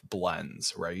select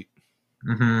blends, right?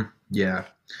 Mm-hmm. Yeah.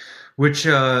 Which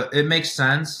it makes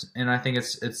sense, and I think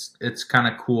it's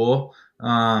kind of cool.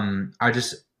 I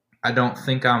don't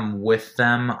think I'm with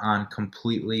them on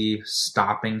completely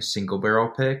stopping single barrel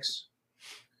picks.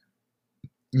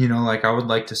 Like I would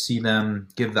like to see them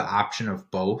give the option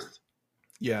of both.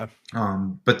 Yeah.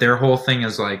 But their whole thing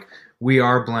is like, we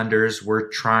are blenders. We're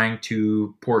trying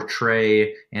to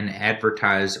portray and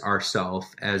advertise ourselves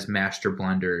as master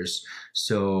blenders.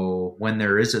 So when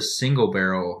there is a single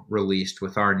barrel released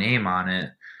with our name on it,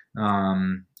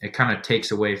 it kind of takes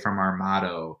away from our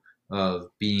motto of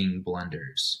being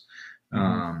blenders.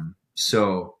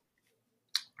 So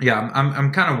yeah,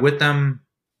 I'm kind of with them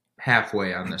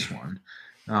halfway on this one.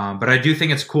 But I do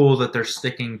think it's cool that they're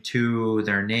sticking to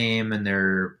their name and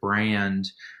their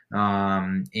brand.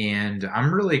 And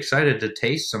I'm really excited to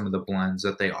taste some of the blends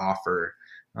that they offer,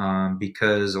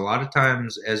 because a lot of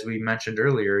times, as we mentioned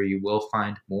earlier, you will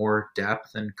find more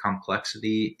depth and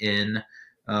complexity in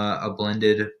a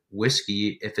blended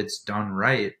whiskey if it's done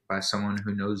right by someone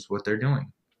who knows what they're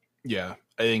doing. Yeah,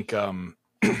 I think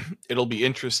it'll be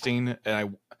interesting,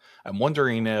 and I'm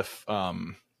wondering if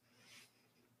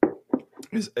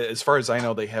as far as I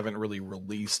know, they haven't really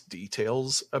released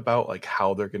details about like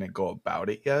how they're going to go about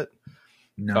it yet.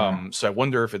 No. So I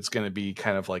wonder if it's going to be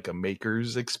kind of like a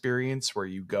maker's experience where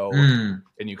you go and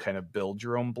you kind of build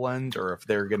your own blend, or if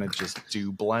they're going to just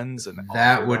do blends. And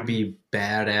that would be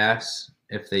badass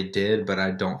if they did, but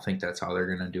I don't think that's how they're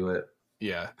going to do it.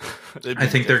 Yeah. I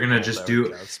think they're going to just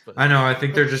do, I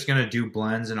think they're just going to do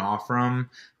blends and offer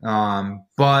them.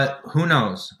 But who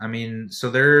knows? I mean, so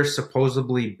they're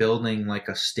supposedly building like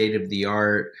a state of the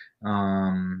art,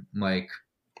 like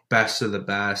best of the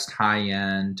best high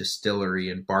end distillery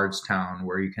in Bardstown,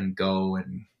 where you can go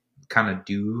and kind of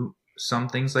do some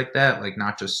things like that, like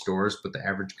not just stores, but the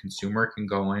average consumer can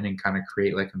go in and kind of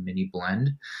create like a mini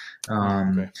blend.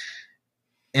 And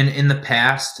in the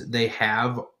past, they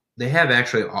have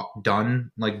actually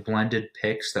done like blended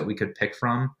picks that we could pick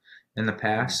from in the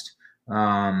past.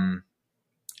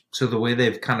 So the way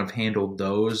they've kind of handled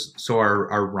those, so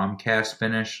our rum cast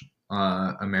finish,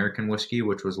 American whiskey,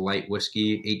 which was light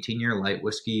whiskey, 18-year light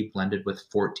whiskey blended with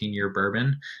 14-year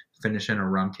bourbon, finish in a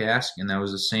rum cask, and that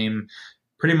was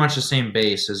pretty much the same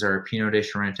base as our Pinot de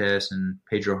Charentes and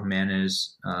Pedro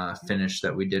Jimenez finish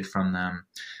that we did from them.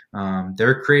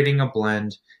 They're creating a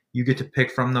blend. You get to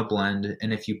pick from the blend,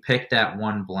 and if you pick that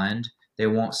one blend, they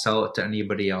won't sell it to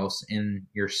anybody else in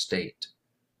your state.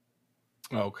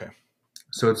 Oh, okay.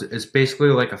 So it's basically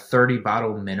like a 30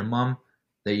 bottle minimum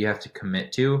that you have to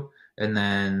commit to, and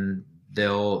then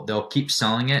they'll keep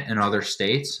selling it in other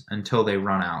states until they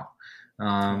run out.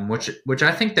 Which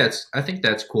I think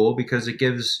that's cool, because it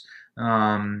gives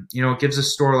it gives a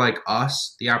store like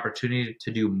us the opportunity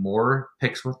to do more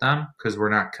picks with them, because we're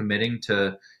not committing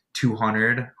to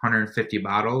 200, 150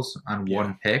 bottles on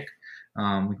one pick.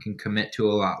 We can commit to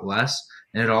a lot less.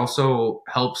 And it also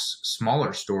helps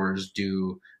smaller stores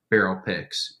do barrel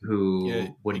picks who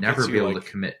would never be able to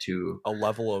commit to a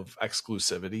level of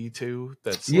exclusivity too.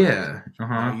 That's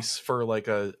nice for like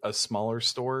a smaller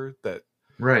store that,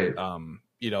 right.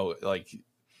 Like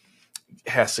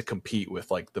has to compete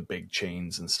with like the big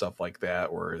chains and stuff like that,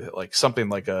 or like something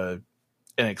like an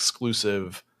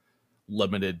exclusive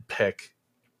limited pick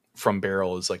from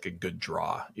Barrell is like a good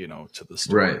draw, to the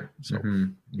store. Right. So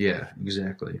yeah,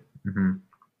 exactly.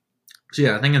 So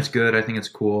yeah, I think it's good. I think it's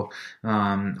cool.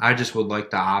 I just would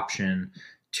like the option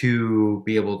to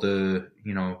be able to,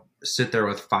 sit there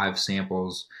with 5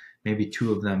 samples, maybe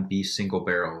 2 of them be single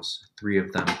barrels, 3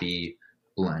 of them be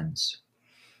blends.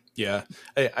 Yeah,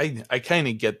 I kind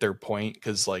of get their point,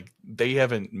 because like they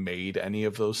haven't made any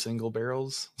of those single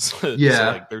barrels, so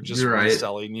like they're just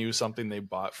reselling you something they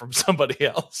bought from somebody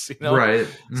else, Right.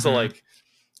 So like,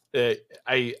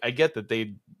 I get that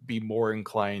they'd be more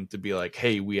inclined to be like,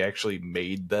 hey, we actually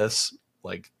made this,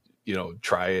 like,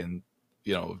 try and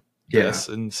this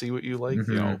and see what you like,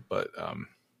 but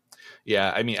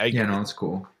yeah, I mean, it's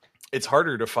cool. It's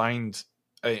harder to find.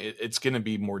 It's going to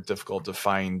be more difficult to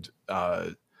find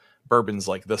bourbons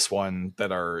like this one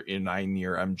that are in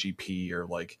 9-year MGP or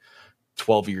like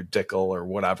 12-year Dickel or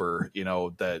whatever,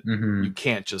 that you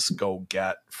can't just go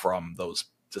get from those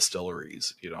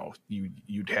distilleries.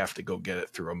 You'd have to go get it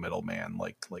through a middleman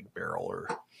like Barrell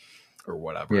or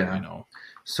whatever.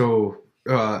 So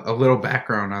a little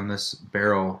background on this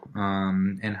barrel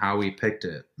and how we picked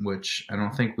it, which I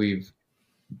don't think we've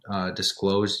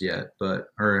disclosed yet,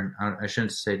 or I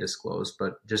shouldn't say disclosed,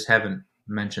 but just haven't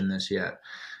mentioned this yet.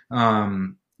 I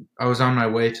was on my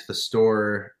way to the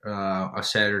store a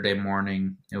Saturday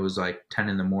morning. It was like 10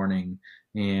 in the morning,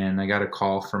 and I got a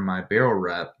call from my barrel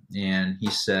rep, and he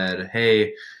said,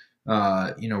 hey,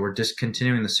 we're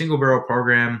discontinuing the single barrel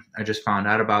program. I just found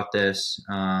out about this,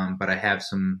 but I have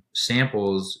some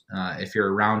samples. If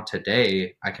you're around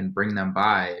today, I can bring them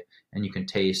by and you can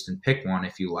taste and pick one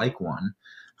if you like one.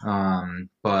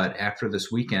 But after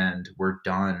this weekend, we're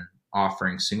done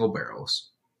offering single barrels.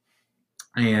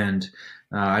 And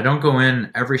I don't go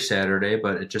in every Saturday,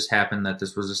 but it just happened that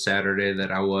this was a Saturday that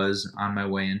I was on my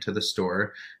way into the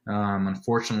store.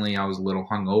 Unfortunately, I was a little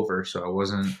hungover, so I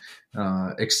wasn't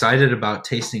excited about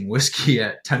tasting whiskey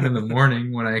at 10 in the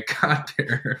morning when I got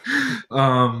there.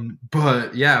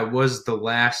 But yeah, it was the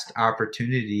last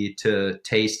opportunity to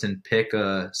taste and pick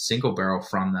a single barrel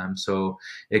from them. So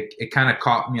it kind of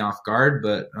caught me off guard,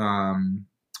 but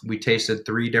we tasted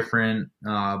 3 different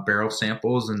barrel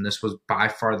samples, and this was by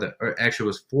far actually it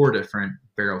was 4 different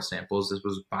barrel samples. This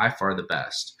was by far the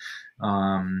best.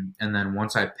 And then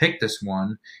once I picked this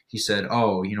one, he said,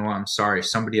 oh, you know what? I'm sorry.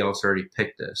 Somebody else already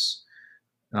picked this.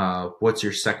 What's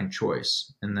your second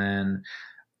choice? And then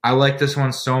I like this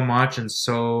one so much and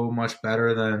so much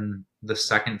better than the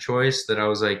second choice that I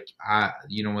was like,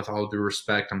 with all due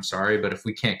respect, I'm sorry, but if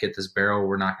we can't get this barrel,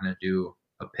 we're not going to do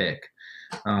a pick.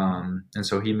 And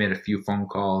so he made a few phone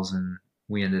calls and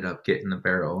we ended up getting the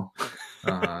barrel.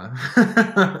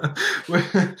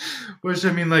 Which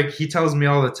I mean, like, he tells me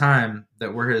all the time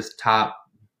that we're his top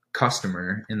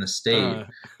customer in the state.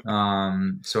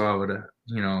 So I would,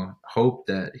 hope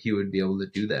that he would be able to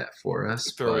do that for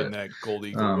us. Throwing that Gold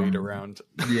Eagle weight around.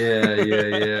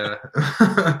 Yeah.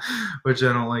 Which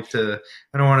I don't want to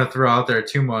throw out there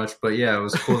too much, but yeah, it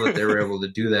was cool that they were able to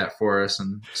do that for us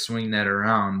and swing that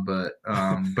around. But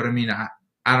I mean,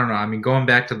 I don't know. I mean, going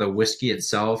back to the whiskey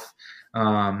itself,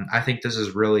 I think this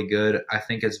is really good. I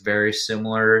think it's very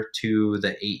similar to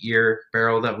the 8-year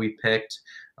barrel that we picked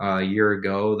a year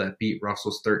ago that beat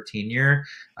Russell's 13-year.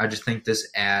 I just think this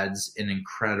adds an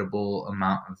incredible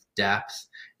amount of depth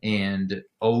and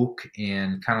oak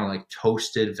and kind of like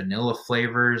toasted vanilla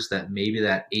flavors that maybe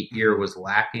that 8-year was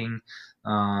lacking.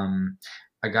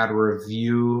 I got a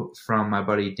review from my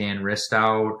buddy Dan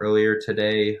Ristow earlier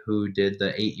today, who did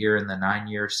the 8-year and the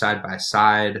 9-year side by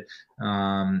side.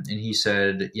 And he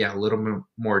said, yeah, a little bit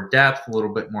more depth, a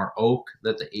little bit more oak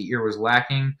that the 8-year was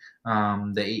lacking.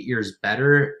 The 8-year is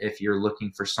better if you're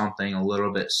looking for something a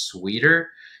little bit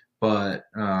sweeter. But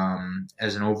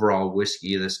as an overall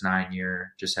whiskey, this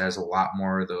 9-year just has a lot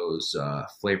more of those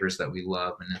flavors that we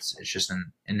love. And it's just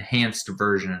an enhanced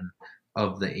version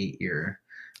of the 8-year.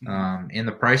 And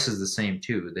the price is the same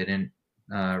too. They didn't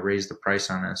raise the price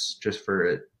on us just for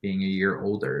it being a year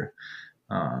older.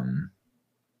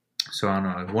 So I don't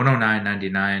know,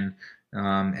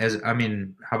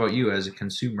 $109.99. How about you as a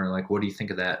consumer? Like, what do you think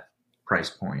of that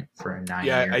price point for a 9-year?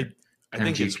 Yeah, I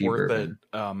think it's worth bourbon?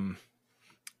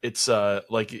 It. It's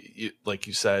like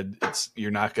you said, you're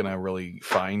not gonna really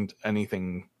find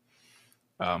anything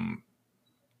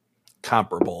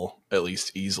comparable, at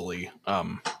least easily.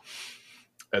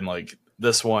 And like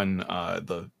this one,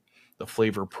 the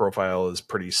flavor profile is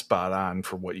pretty spot on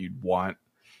for what you'd want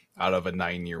out of a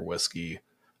 9-year whiskey.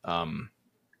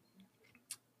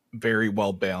 Very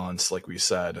well balanced, like we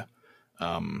said.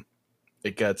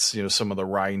 It gets, some of the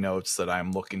rye notes that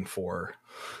I'm looking for,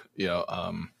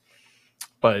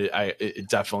 but it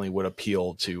definitely would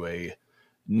appeal to a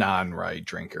non-rye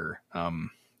drinker,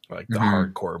 like the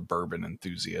hardcore bourbon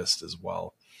enthusiast as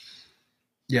well.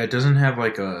 Yeah, it doesn't have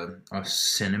like a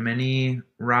cinnamony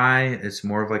rye. It's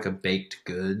more of like a baked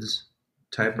goods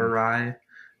type of rye,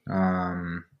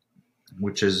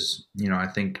 which is, I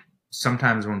think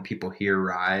sometimes when people hear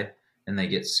rye and they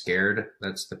get scared,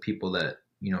 that's the people that,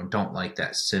 don't like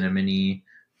that cinnamony,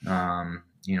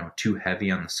 too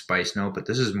heavy on the spice note. But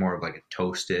this is more of like a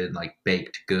toasted, like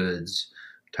baked goods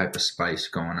type of spice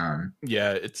going on.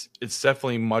 Yeah, it's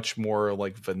definitely much more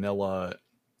like vanilla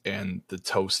and the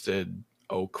toasted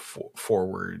oak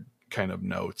forward kind of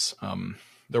notes.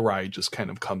 The rye just kind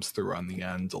of comes through on the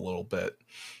end a little bit,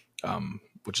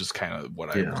 which is kind of what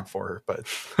I look for. But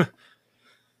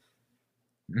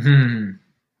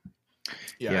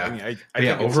yeah, I mean, I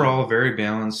think overall very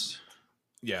balanced.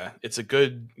 Yeah, it's a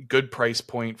good price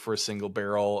point for a single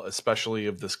barrel, especially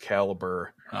of this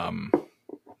caliber.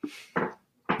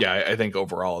 Yeah, I think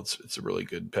overall it's a really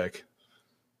good pick.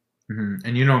 Mm-hmm.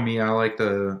 And you know me, I like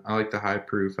the high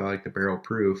proof. I like the barrel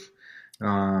proof.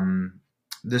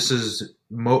 This is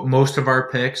most of our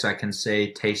picks, I can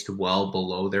say, taste well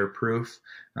below their proof.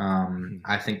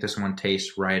 I think this one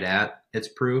tastes right at its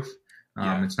proof.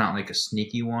 It's not like a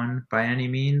sneaky one by any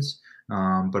means,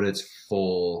 but it's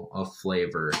full of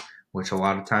flavor, which a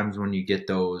lot of times when you get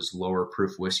those lower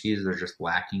proof whiskeys, they're just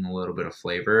lacking a little bit of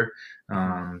flavor.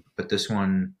 But this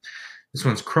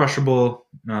one's crushable,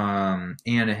 and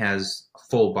it has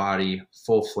full body,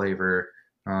 full flavor,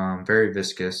 very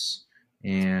viscous.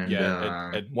 And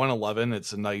at 111,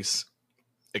 it's a nice,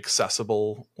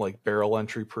 accessible, like barrel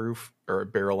entry proof or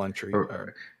barrel entry.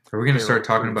 Are we going to start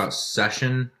talking about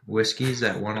session whiskeys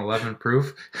at 111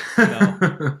 proof?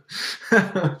 No.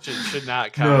 should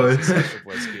not count as a session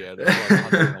whiskey at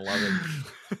 111.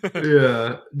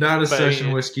 Yeah, not a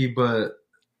session whiskey, but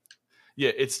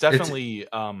yeah, it's definitely.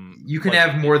 You can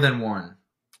have more than one.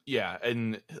 Yeah,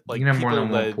 and like you can have more than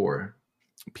one pour.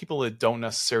 People that don't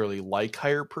necessarily like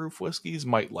higher proof whiskeys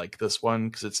might like this one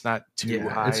because it's not too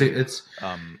high. It's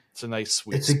a nice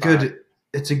sweet spot.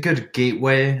 It's a good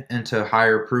gateway into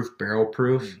higher proof, barrel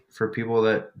proof for people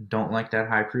that don't like that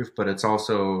high proof, but it's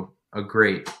also a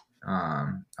great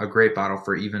bottle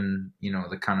for even,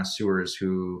 the connoisseurs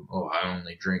who, I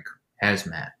only drink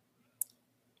hazmat.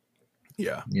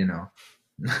 Yeah.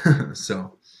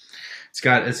 So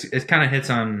it kind of hits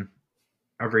on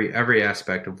every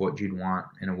aspect of what you'd want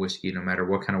in a whiskey, no matter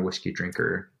what kind of whiskey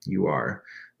drinker you are.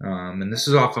 And this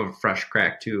is off of a fresh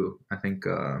crack too. I think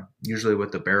usually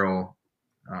with the barrel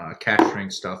cask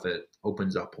strength stuff, it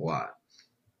opens up a lot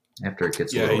after it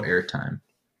gets a little airtime.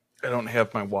 I don't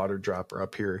have my water dropper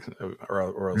up here,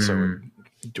 or else I would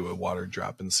do a water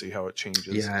drop and see how it changes.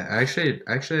 Yeah, I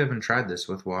actually haven't tried this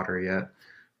with water yet.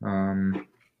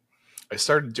 I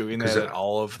started doing that at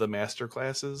all of the master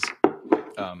classes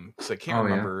because I can't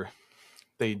remember.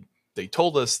 Yeah. They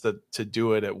told us that to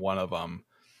do it at one of them,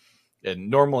 and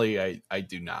normally I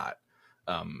do not.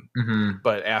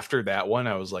 But after that one,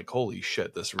 I was like, "Holy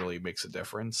shit, this really makes a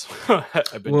difference."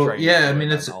 I've been trying. Yeah, I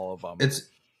mean, it's all of them.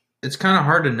 It's kind of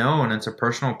hard to know, and it's a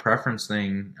personal preference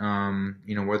thing.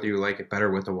 Whether you like it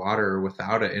better with the water or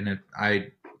without it, and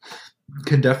I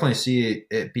can definitely see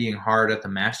it being hard at the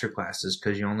master classes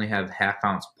because you only have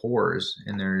half-ounce pours,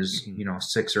 and there's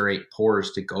 6 or 8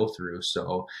 pours to go through.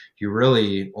 So you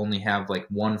really only have like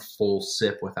one full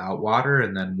sip without water,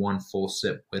 and then one full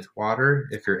sip with water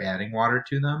if you're adding water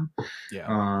to them.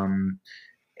 Yeah.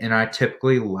 And I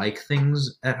typically like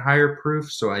things at higher proof,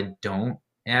 so I don't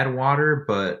add water,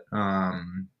 but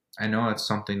I know it's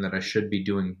something that I should be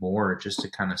doing more just to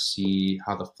kind of see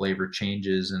how the flavor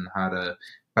changes and how to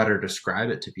better describe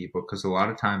it to people, because a lot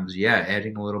of times,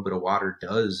 adding a little bit of water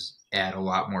does add a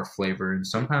lot more flavor, and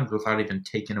sometimes without even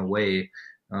taking away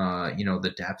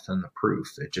the depth and the proof.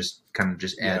 It just kind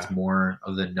of adds more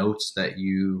of the notes that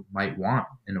you might want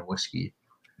in a whiskey.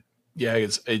 Yeah,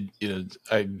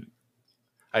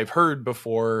 I've heard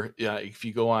before, if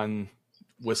you go on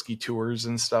whiskey tours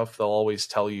and stuff, they'll always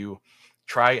tell you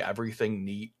try everything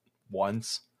neat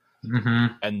once,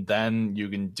 and then you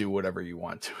can do whatever you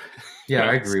want to. Yeah,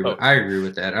 I agree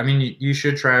with that. I mean, you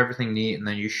should try everything neat, and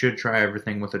then you should try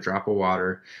everything with a drop of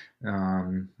water,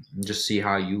 and just see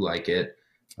how you like it.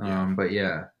 But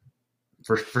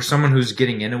for someone who's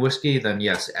getting into whiskey, then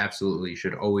yes, absolutely, you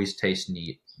should always taste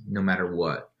neat no matter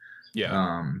what.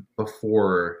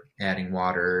 Before adding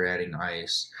water, adding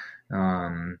ice.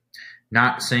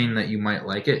 Not saying that you might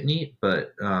like it neat,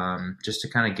 but just to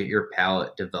kind of get your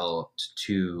palate developed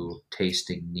to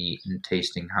tasting neat and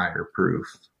tasting higher proof.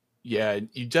 Yeah,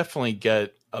 you definitely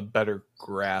get a better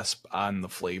grasp on the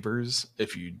flavors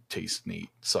if you taste neat.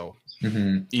 So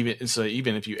even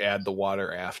if you add the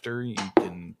water after, you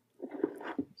can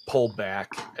pull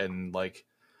back and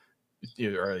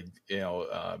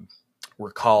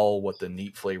recall what the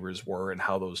neat flavors were and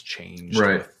how those changed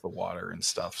with the water and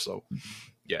stuff. So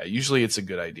yeah, usually it's a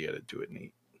good idea to do it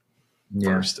neat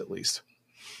first, at least.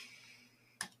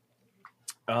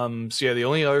 So yeah, the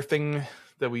only other thing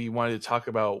that we wanted to talk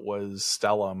about was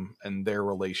Stellum and their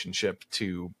relationship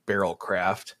to Barrell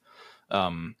Craft.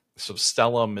 So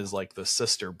Stellum is like the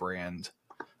sister brand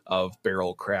of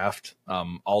Barrell Craft.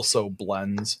 Also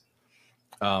blends.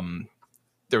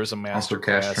 There was a master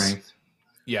class.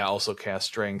 Yeah, also cast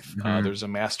strength. There's a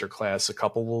master class a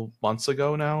couple months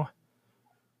ago now,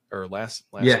 or last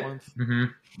month.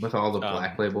 With all the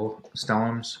black label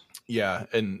Stellums. Yeah,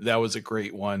 and that was a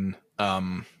great one.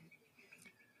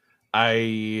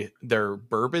 Their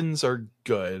bourbons are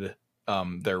good.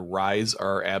 Their ryes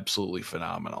are absolutely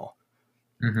phenomenal.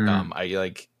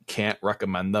 I can't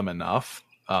recommend them enough.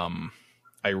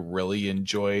 I really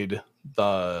enjoyed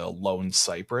the Lone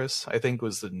Cypress, I think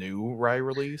was the new rye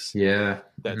release. Yeah.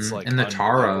 That's and the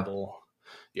Tara.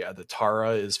 Yeah, the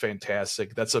Tara is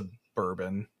fantastic. That's a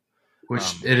bourbon.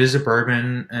 Which it is a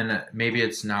bourbon, and maybe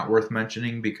it's not worth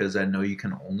mentioning because I know you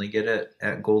can only get it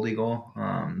at Gold Eagle.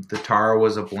 The Tara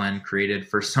was a blend created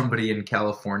for somebody in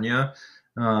California,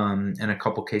 and a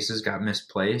couple cases got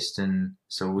misplaced, and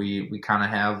so we kind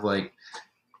of have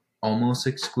almost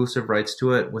exclusive rights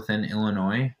to it within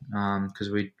Illinois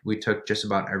because we took just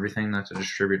about everything that the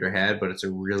distributor had, but it's a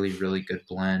really, really good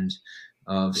blend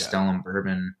of Stellum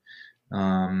bourbon.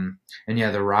 And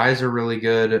the ryes are really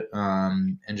good.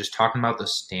 And just talking about the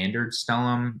standard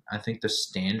Stellum, I think the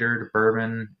standard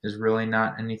bourbon is really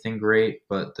not anything great,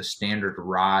 but the standard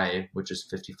rye, which is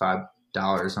 $55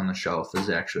 on the shelf,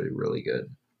 is actually really good.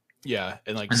 Yeah,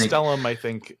 and Stellum, I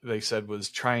think they said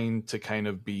was trying to kind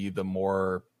of be the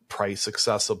more price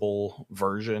accessible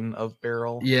version of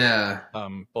Barrell. Yeah.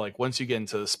 But once you get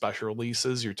into the special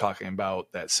releases, you're talking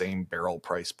about that same Barrell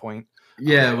price point.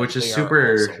 Yeah, which is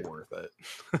super worth it.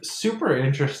 Super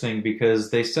interesting because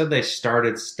they said they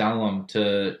started Stellum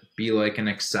to be an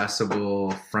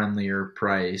accessible, friendlier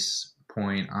price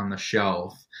point on the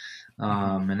shelf.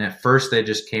 And at first they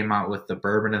just came out with the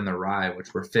bourbon and the rye,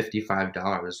 which were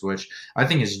 $55, which I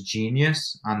think is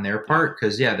genius on their part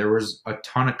because, there was a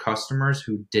ton of customers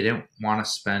who didn't want to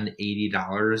spend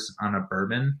 $80 on a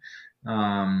bourbon.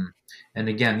 And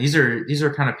again, these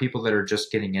are kind of people that are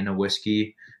just getting into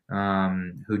whiskey,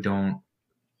 who don't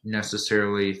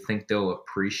necessarily think they'll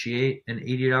appreciate an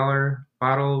 $80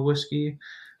 bottle of whiskey.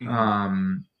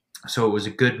 So it was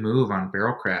a good move on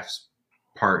Barrell Craft's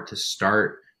part to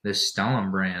start this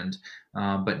Stellum brand.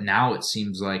 But now it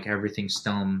seems like everything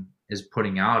Stellum is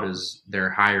putting out is their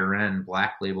higher end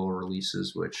black label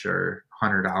releases, which are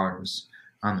 $100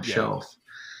 on the shelf.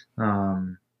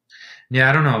 I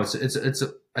don't know. It's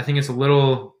I think it's a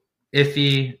little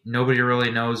iffy. Nobody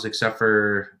really knows except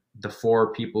for the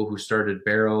 4 people who started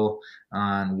Barrell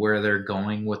on where they're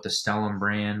going with the Stellum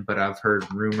brand, but I've heard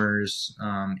rumors,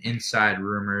 inside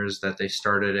rumors, that they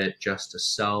started it just to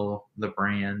sell the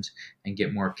brand and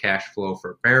get more cash flow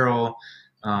for Barrell.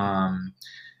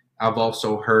 I've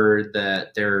also heard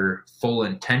that their full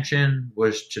intention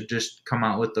was to just come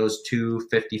out with those 2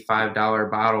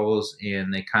 $55 bottles,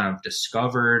 and they kind of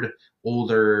discovered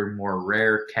older, more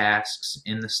rare casks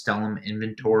in the Stellum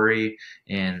inventory,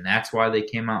 and that's why they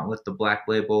came out with the black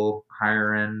label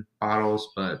higher end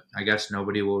bottles. But I guess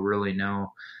nobody will really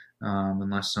know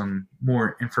unless some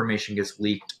more information gets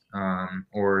leaked,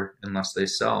 or unless they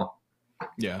sell.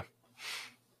 Yeah.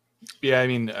 I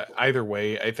mean, either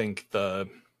way, I think the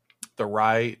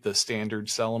rye, the standard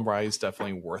Stellum rye, is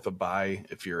definitely worth a buy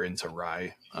if you're into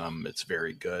rye. It's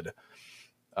very good.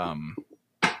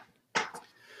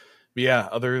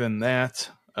 Other than that,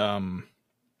 I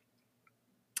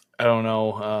don't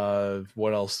know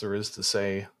what else there is to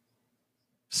say.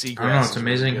 Seagrass, I don't know. It's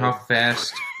amazing really how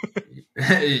fast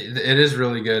it is.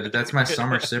 Really good. That's my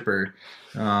summer sipper.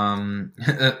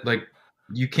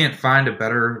 You can't find a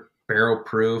better barrel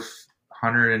proof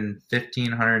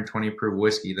 115, 120 proof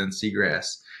whiskey than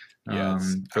Seagrass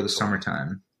for the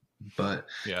summertime. But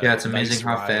it's amazing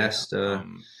how fast.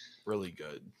 Really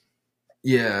good.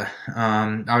 Yeah,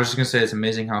 I was just gonna say it's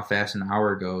amazing how fast an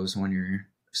hour goes when you're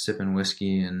sipping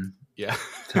whiskey and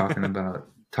talking about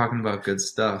talking about good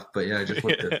stuff. But yeah, I just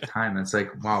looked at the time. It's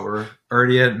like, wow, we're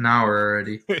already at an hour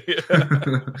already.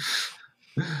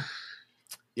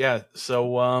 Yeah.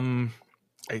 So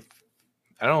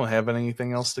I don't have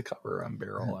anything else to cover on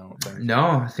Barrell. I don't think.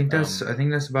 No, I think that's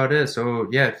about it. So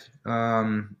yeah,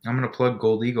 I'm gonna plug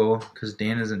Gold Eagle because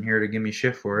Dan isn't here to give me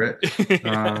shit for it.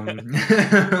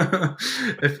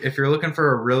 If you're looking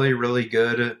for a really really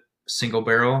good single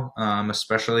barrel,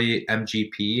 especially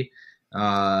MGP,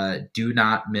 do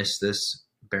not miss this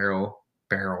barrel.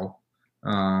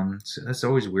 So that's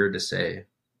always weird to say.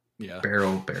 Yeah.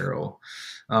 Barrel.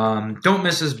 Don't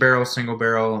miss this Barrell single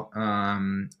barrel.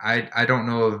 I don't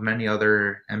know of many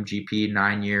other MGP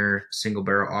 9-year single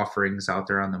barrel offerings out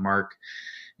there on the mark.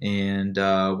 And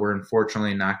we're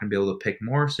unfortunately not going to be able to pick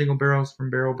more single barrels from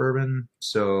Barrell Bourbon.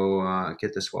 So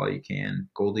get this while you can.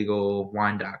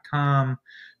 GoldEagleWine.com,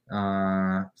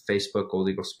 Facebook, Gold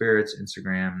Eagle Spirits,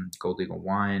 Instagram, Gold Eagle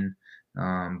Wine.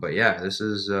 But yeah, this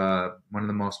is one of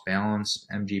the most balanced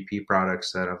MGP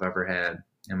products that I've ever had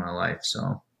in my life.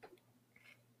 So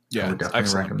yeah, I would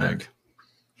definitely recommend. Pick.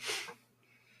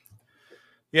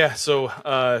 Yeah, so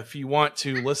if you want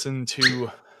to listen to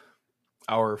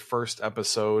our first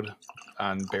episode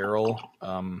on Barrell,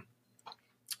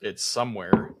 it's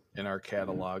somewhere in our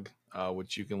catalog,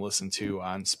 which you can listen to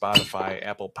on Spotify,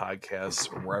 Apple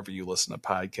Podcasts, or wherever you listen to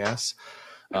podcasts.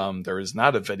 There is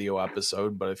not a video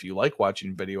episode, but if you like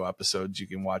watching video episodes, you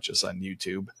can watch us on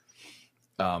YouTube.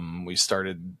 We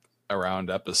started around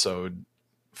episode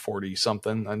 40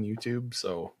 something on YouTube.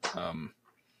 So, and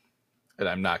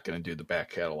I'm not going to do the back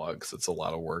catalog because it's a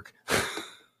lot of work.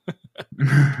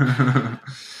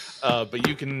 But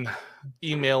you can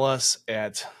email us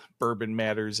at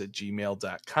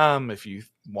bourbonmatters@gmail.com if you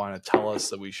want to tell us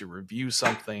that we should review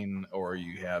something, or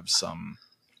you have some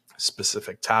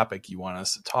specific topic you want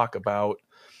us to talk about.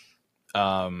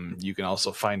 You can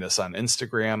also find us on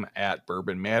Instagram at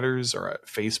Bourbon Matters, or at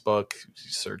Facebook.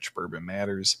 You search Bourbon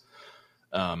Matters.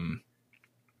 Yeah,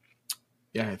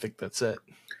 I think that's it.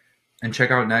 And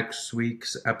check out next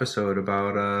week's episode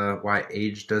about why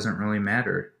age doesn't really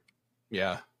matter.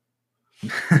 Yeah.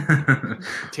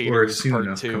 Or a soon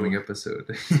upcoming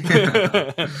episode.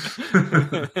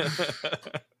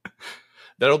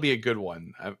 That'll be a good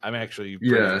one. I'm actually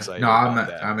pretty excited. No,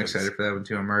 I'm excited for that one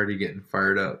too. I'm already getting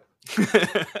fired up.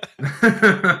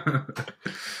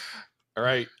 All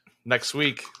right. Next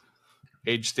week,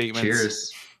 age statements.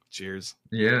 Cheers. Cheers.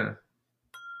 Yeah.